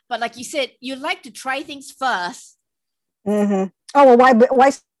research, but like you said, you like to try things first. Mm-hmm. Oh, well,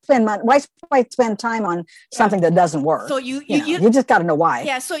 why spend money? Why spend time on something that doesn't work? So you just got to know why.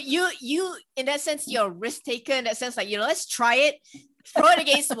 Yeah. So you in that sense, you're a risk taker in that sense, like, let's try it, throw it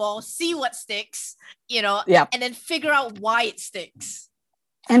against the wall, see what sticks, yeah, and then figure out why it sticks.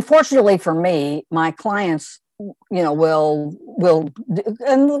 And fortunately for me, my clients, will,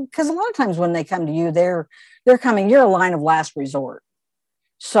 and because a lot of times when they come to you, they're coming, you're a line of last resort.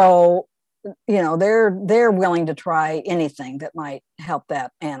 So, they're willing to try anything that might help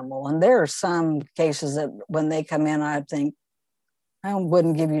that animal. And there are some cases that when they come in, I think I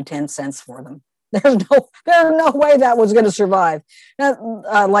wouldn't give you 10 cents for them. There's no way that was going to survive.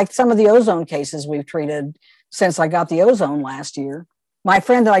 Like some of the ozone cases we've treated since I got the ozone last year. My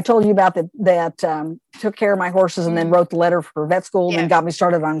friend that I told you about that took care of my horses and then wrote the letter for vet school and got me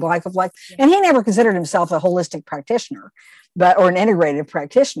started on glycoflex. Yeah. And he never considered himself a holistic practitioner, or an integrative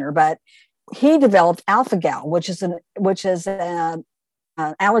practitioner, but he developed alpha-gal, which is an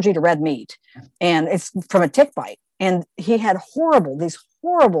allergy to red meat, and it's from a tick bite. And he had these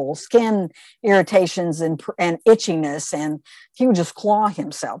horrible skin irritations and itchiness, and he would just claw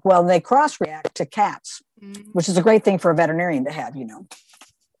himself. Well, they cross-react to cats, which is a great thing for a veterinarian to have,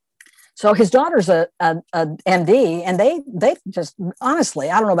 So his daughter's a MD, and they just, honestly,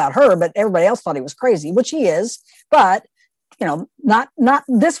 I don't know about her, but everybody else thought he was crazy, which he is. But not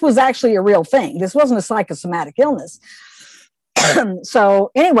this was actually a real thing. This wasn't a psychosomatic illness. So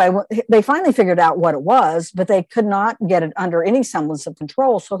anyway, they finally figured out what it was, but they could not get it under any semblance of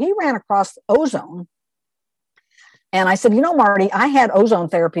control. So he ran across ozone. And I said, Marty, I had ozone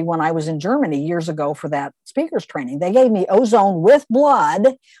therapy when I was in Germany years ago for that speaker's training. They gave me ozone with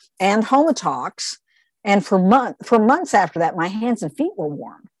blood and homotox. And for months after that, my hands and feet were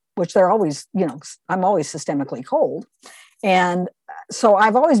warm, which they're always, I'm always systemically cold. And so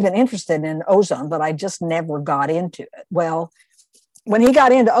I've always been interested in ozone, but I just never got into it. Well, when he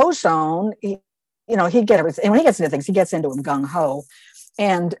got into ozone, he get everything. And when he gets into things, he gets into them gung-ho.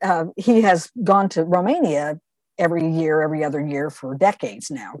 And he has gone to Romania every year, every other year for decades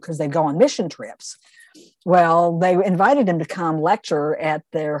now, because they go on mission trips. Well, they invited him to come lecture at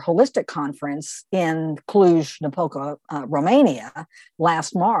their holistic conference in Cluj-Napoca, Romania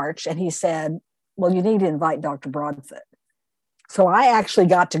last March. And he said, well, you need to invite Dr. Broadfoot. So I actually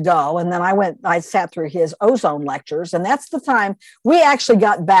got to go. And then I sat through his ozone lectures. And that's the time we actually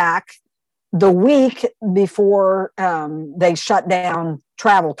got back the week before they shut down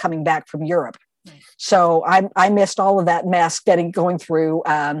travel coming back from Europe. So I missed all of that mess going through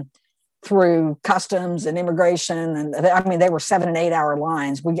customs and immigration. And I mean, they were 7 and 8 hour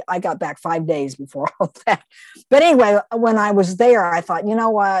lines. I got back 5 days before all that. But anyway, when I was there, I thought, you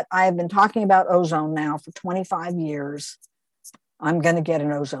know what? I've been talking about ozone now for 25 years. I'm going to get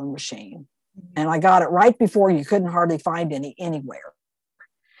an ozone machine. And I got it right before you couldn't hardly find any anywhere.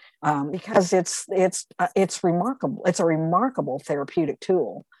 Because it's remarkable. It's a remarkable therapeutic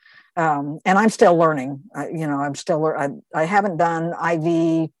tool. And I'm still learning, I haven't done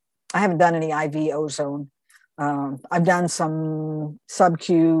IV. I haven't done any IV ozone. I've done some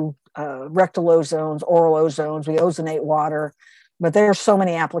sub-Q rectal ozones, oral ozones. We ozonate water, but there's so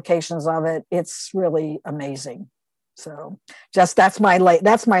many applications of it. It's really amazing. So that's my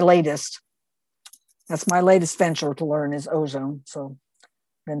latest venture to learn is ozone. So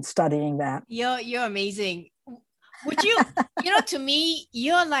been studying that. You're amazing. Would you, to me,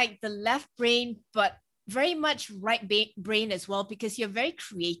 you're like the left brain, but very much right brain as well, because you're very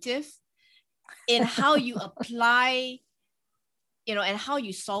creative in how you apply, and how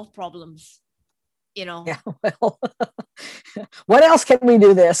you solve problems, Yeah, well, what else can we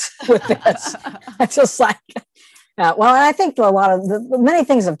do this with this? It's just like, well, I think a lot of many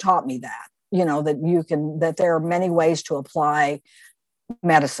things have taught me that, that there are many ways to apply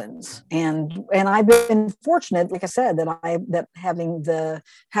medicines, and I've been fortunate, like I said, that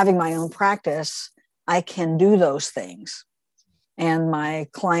having my own practice, I can do those things, and my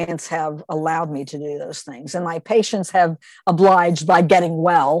clients have allowed me to do those things, and my patients have obliged by getting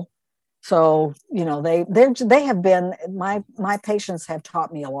well. So they have been my patients have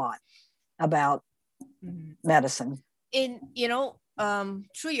taught me a lot about medicine.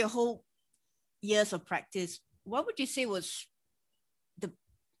 Through your whole years of practice, what would you say was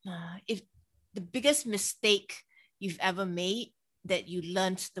the biggest mistake you've ever made that you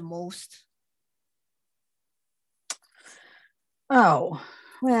learned the most? Oh,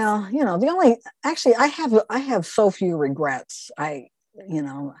 well, I have so few regrets. I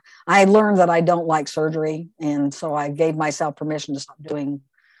learned that I don't like surgery. And so I gave myself permission to stop doing,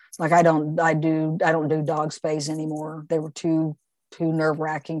 like, I don't do dog spays anymore. They were too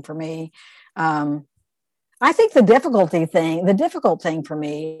nerve-wracking for me. I think the difficult thing for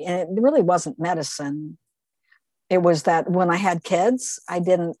me, and it really wasn't medicine. It was that when I had kids,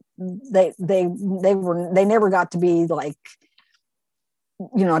 they never got to be like,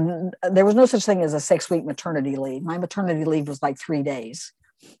 there was no such thing as a 6-week maternity leave. My maternity leave was like 3 days.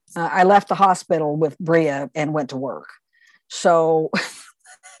 I left the hospital with Bria and went to work. So,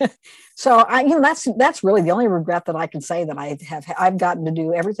 that's really the only regret that I can say that I've gotten to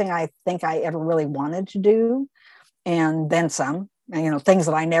do everything I think I ever really wanted to do. And then some, things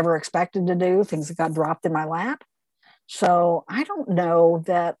that I never expected to do, things that got dropped in my lap. So I don't know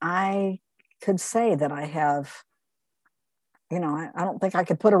that I could say that I have, I don't think I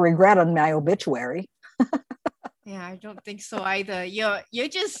could put a regret on my obituary. Yeah, I don't think so either. You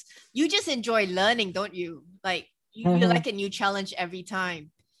just enjoy learning, don't you? Like you like a new challenge every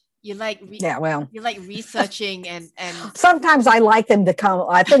time. You like you like researching and sometimes I like them to come.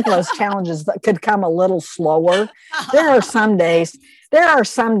 I think those challenges that could come a little slower. There are some days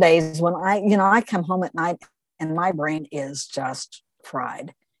when I come home at night and my brain is just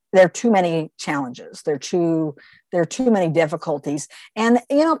fried. There are too many challenges. There are too many difficulties. And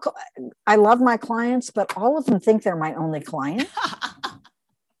I love my clients, but all of them think they're my only client.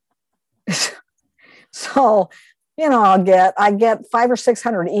 So I get 500 or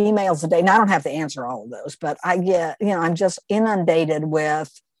 600 emails a day. Now I don't have to answer all of those, but I get, I'm just inundated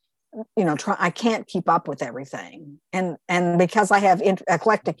with, I can't keep up with everything. And because I have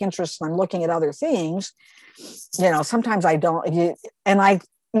eclectic interests and I'm looking at other things, sometimes I don't,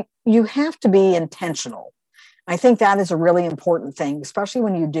 you have to be intentional. I think that is a really important thing, especially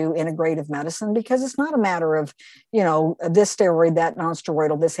when you do integrative medicine, because it's not a matter of, this steroid, that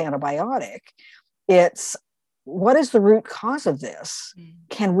non-steroidal, this antibiotic. It's, what is the root cause of this?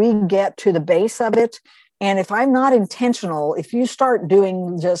 Can we get to the base of it? And if I'm not intentional, if you start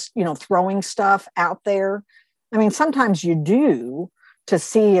doing just, throwing stuff out there, I mean, sometimes you do to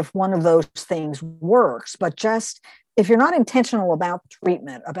see if one of those things works, but just if you're not intentional about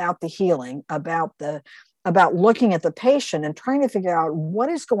treatment, about the healing, about looking at the patient and trying to figure out what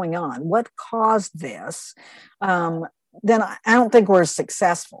is going on, what caused this, then I don't think we're as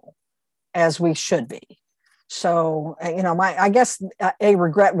successful as we should be. So, I guess a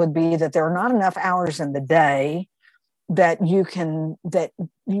regret would be that there are not enough hours in the day that you can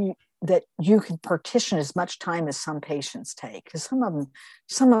partition as much time as some patients take, because some of them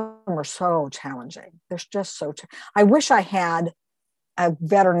are so challenging. They're just so. I wish I had a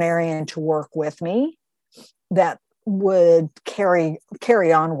veterinarian to work with me that would carry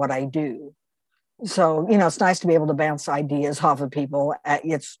on what I do. So, it's nice to be able to bounce ideas off of people.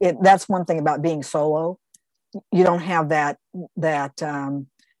 That's one thing about being solo. You don't have that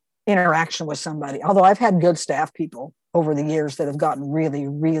interaction with somebody. Although I've had good staff people over the years that have gotten really,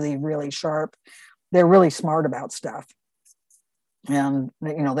 really, really sharp. They're really smart about stuff. And,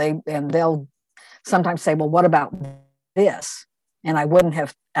 they'll sometimes say, well, what about this? And I would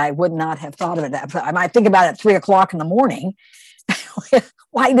not have thought of it. I might think about it at 3:00 in the morning.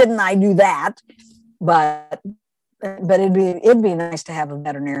 Why didn't I do that? But it'd be nice to have a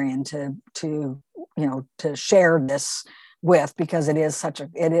veterinarian to share this with, because it is such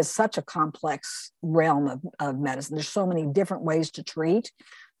a complex realm of medicine. There's so many different ways to treat.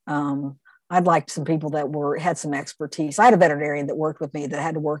 I'd like some people that had some expertise. I had a veterinarian that worked with me that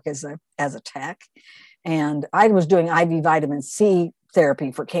had to work as a tech, and I was doing IV vitamin C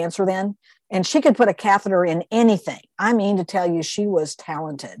therapy for cancer then, and she could put a catheter in anything. I mean, to tell you, she was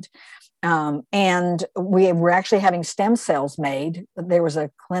talented. And we were actually having stem cells made. There was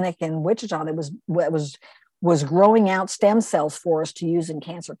a clinic in Wichita that was growing out stem cells for us to use in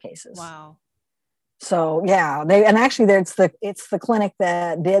cancer cases. Wow. So yeah, it's the clinic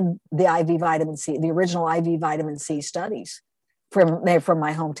that did the IV vitamin C, the original IV vitamin C studies from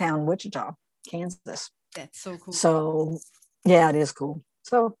my hometown, Wichita, Kansas. That's so cool. So yeah, it is cool.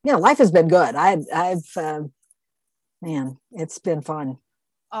 So life has been good. It's been fun.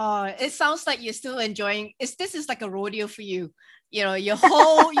 It sounds like you're still enjoying. This is like a rodeo for you. Your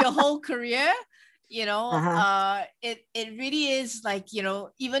whole career. It really is like,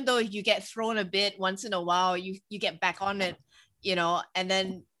 even though you get thrown a bit once in a while, you get back on it. And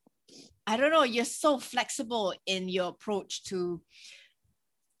then I don't know. You're so flexible in your approach to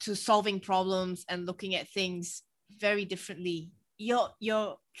solving problems and looking at things very differently.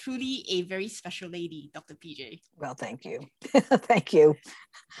 You're truly a very special lady, Dr. PJ. Well, thank you. Thank you.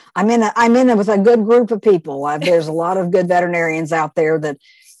 I'm in it with a good group of people. There's a lot of good veterinarians out there that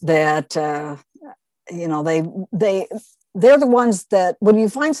they're the ones that, when you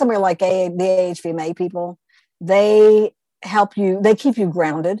find somewhere like the AHVMA people, they help you, they keep you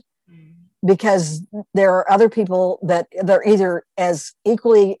grounded, because there are other people that they're either as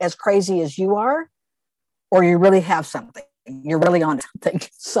equally as crazy as you are, or you really have something. You're really on something.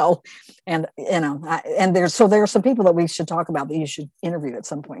 So, and there are some people that we should talk about that you should interview at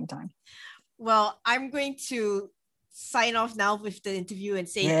some point in time. Well, I'm going to sign off now with the interview and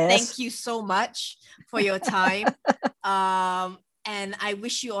say Thank you so much for your time. And I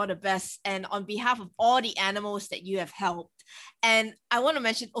wish you all the best. And on behalf of all the animals that you have helped, and I want to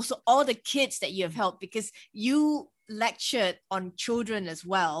mention also all the kids that you have helped, because you lectured on children as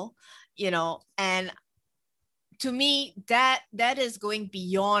well, and to me, that is going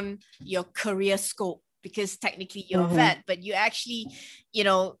beyond your career scope, because technically you're a vet, but you actually,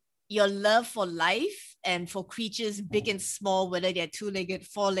 your love for life and for creatures big and small, whether they're 2-legged,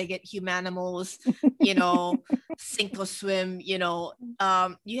 4-legged, humanimals, sink or swim, you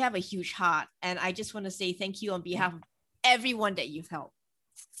have a huge heart. And I just want to say thank you on behalf of everyone that you've helped.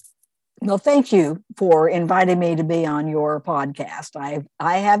 Well, thank you for inviting me to be on your podcast.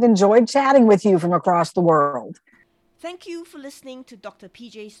 I have enjoyed chatting with you from across the world. Thank you for listening to Dr.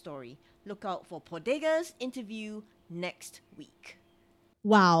 PJ's story. Look out for Podega's interview next week.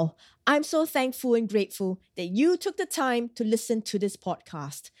 Wow, I'm so thankful and grateful that you took the time to listen to this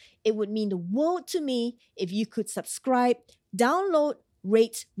podcast. It would mean the world to me if you could subscribe, download,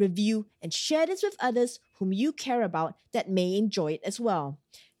 rate, review, and share this with others whom you care about that may enjoy it as well.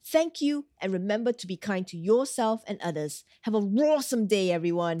 Thank you, and remember to be kind to yourself and others. Have a awesome day,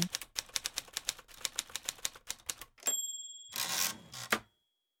 everyone.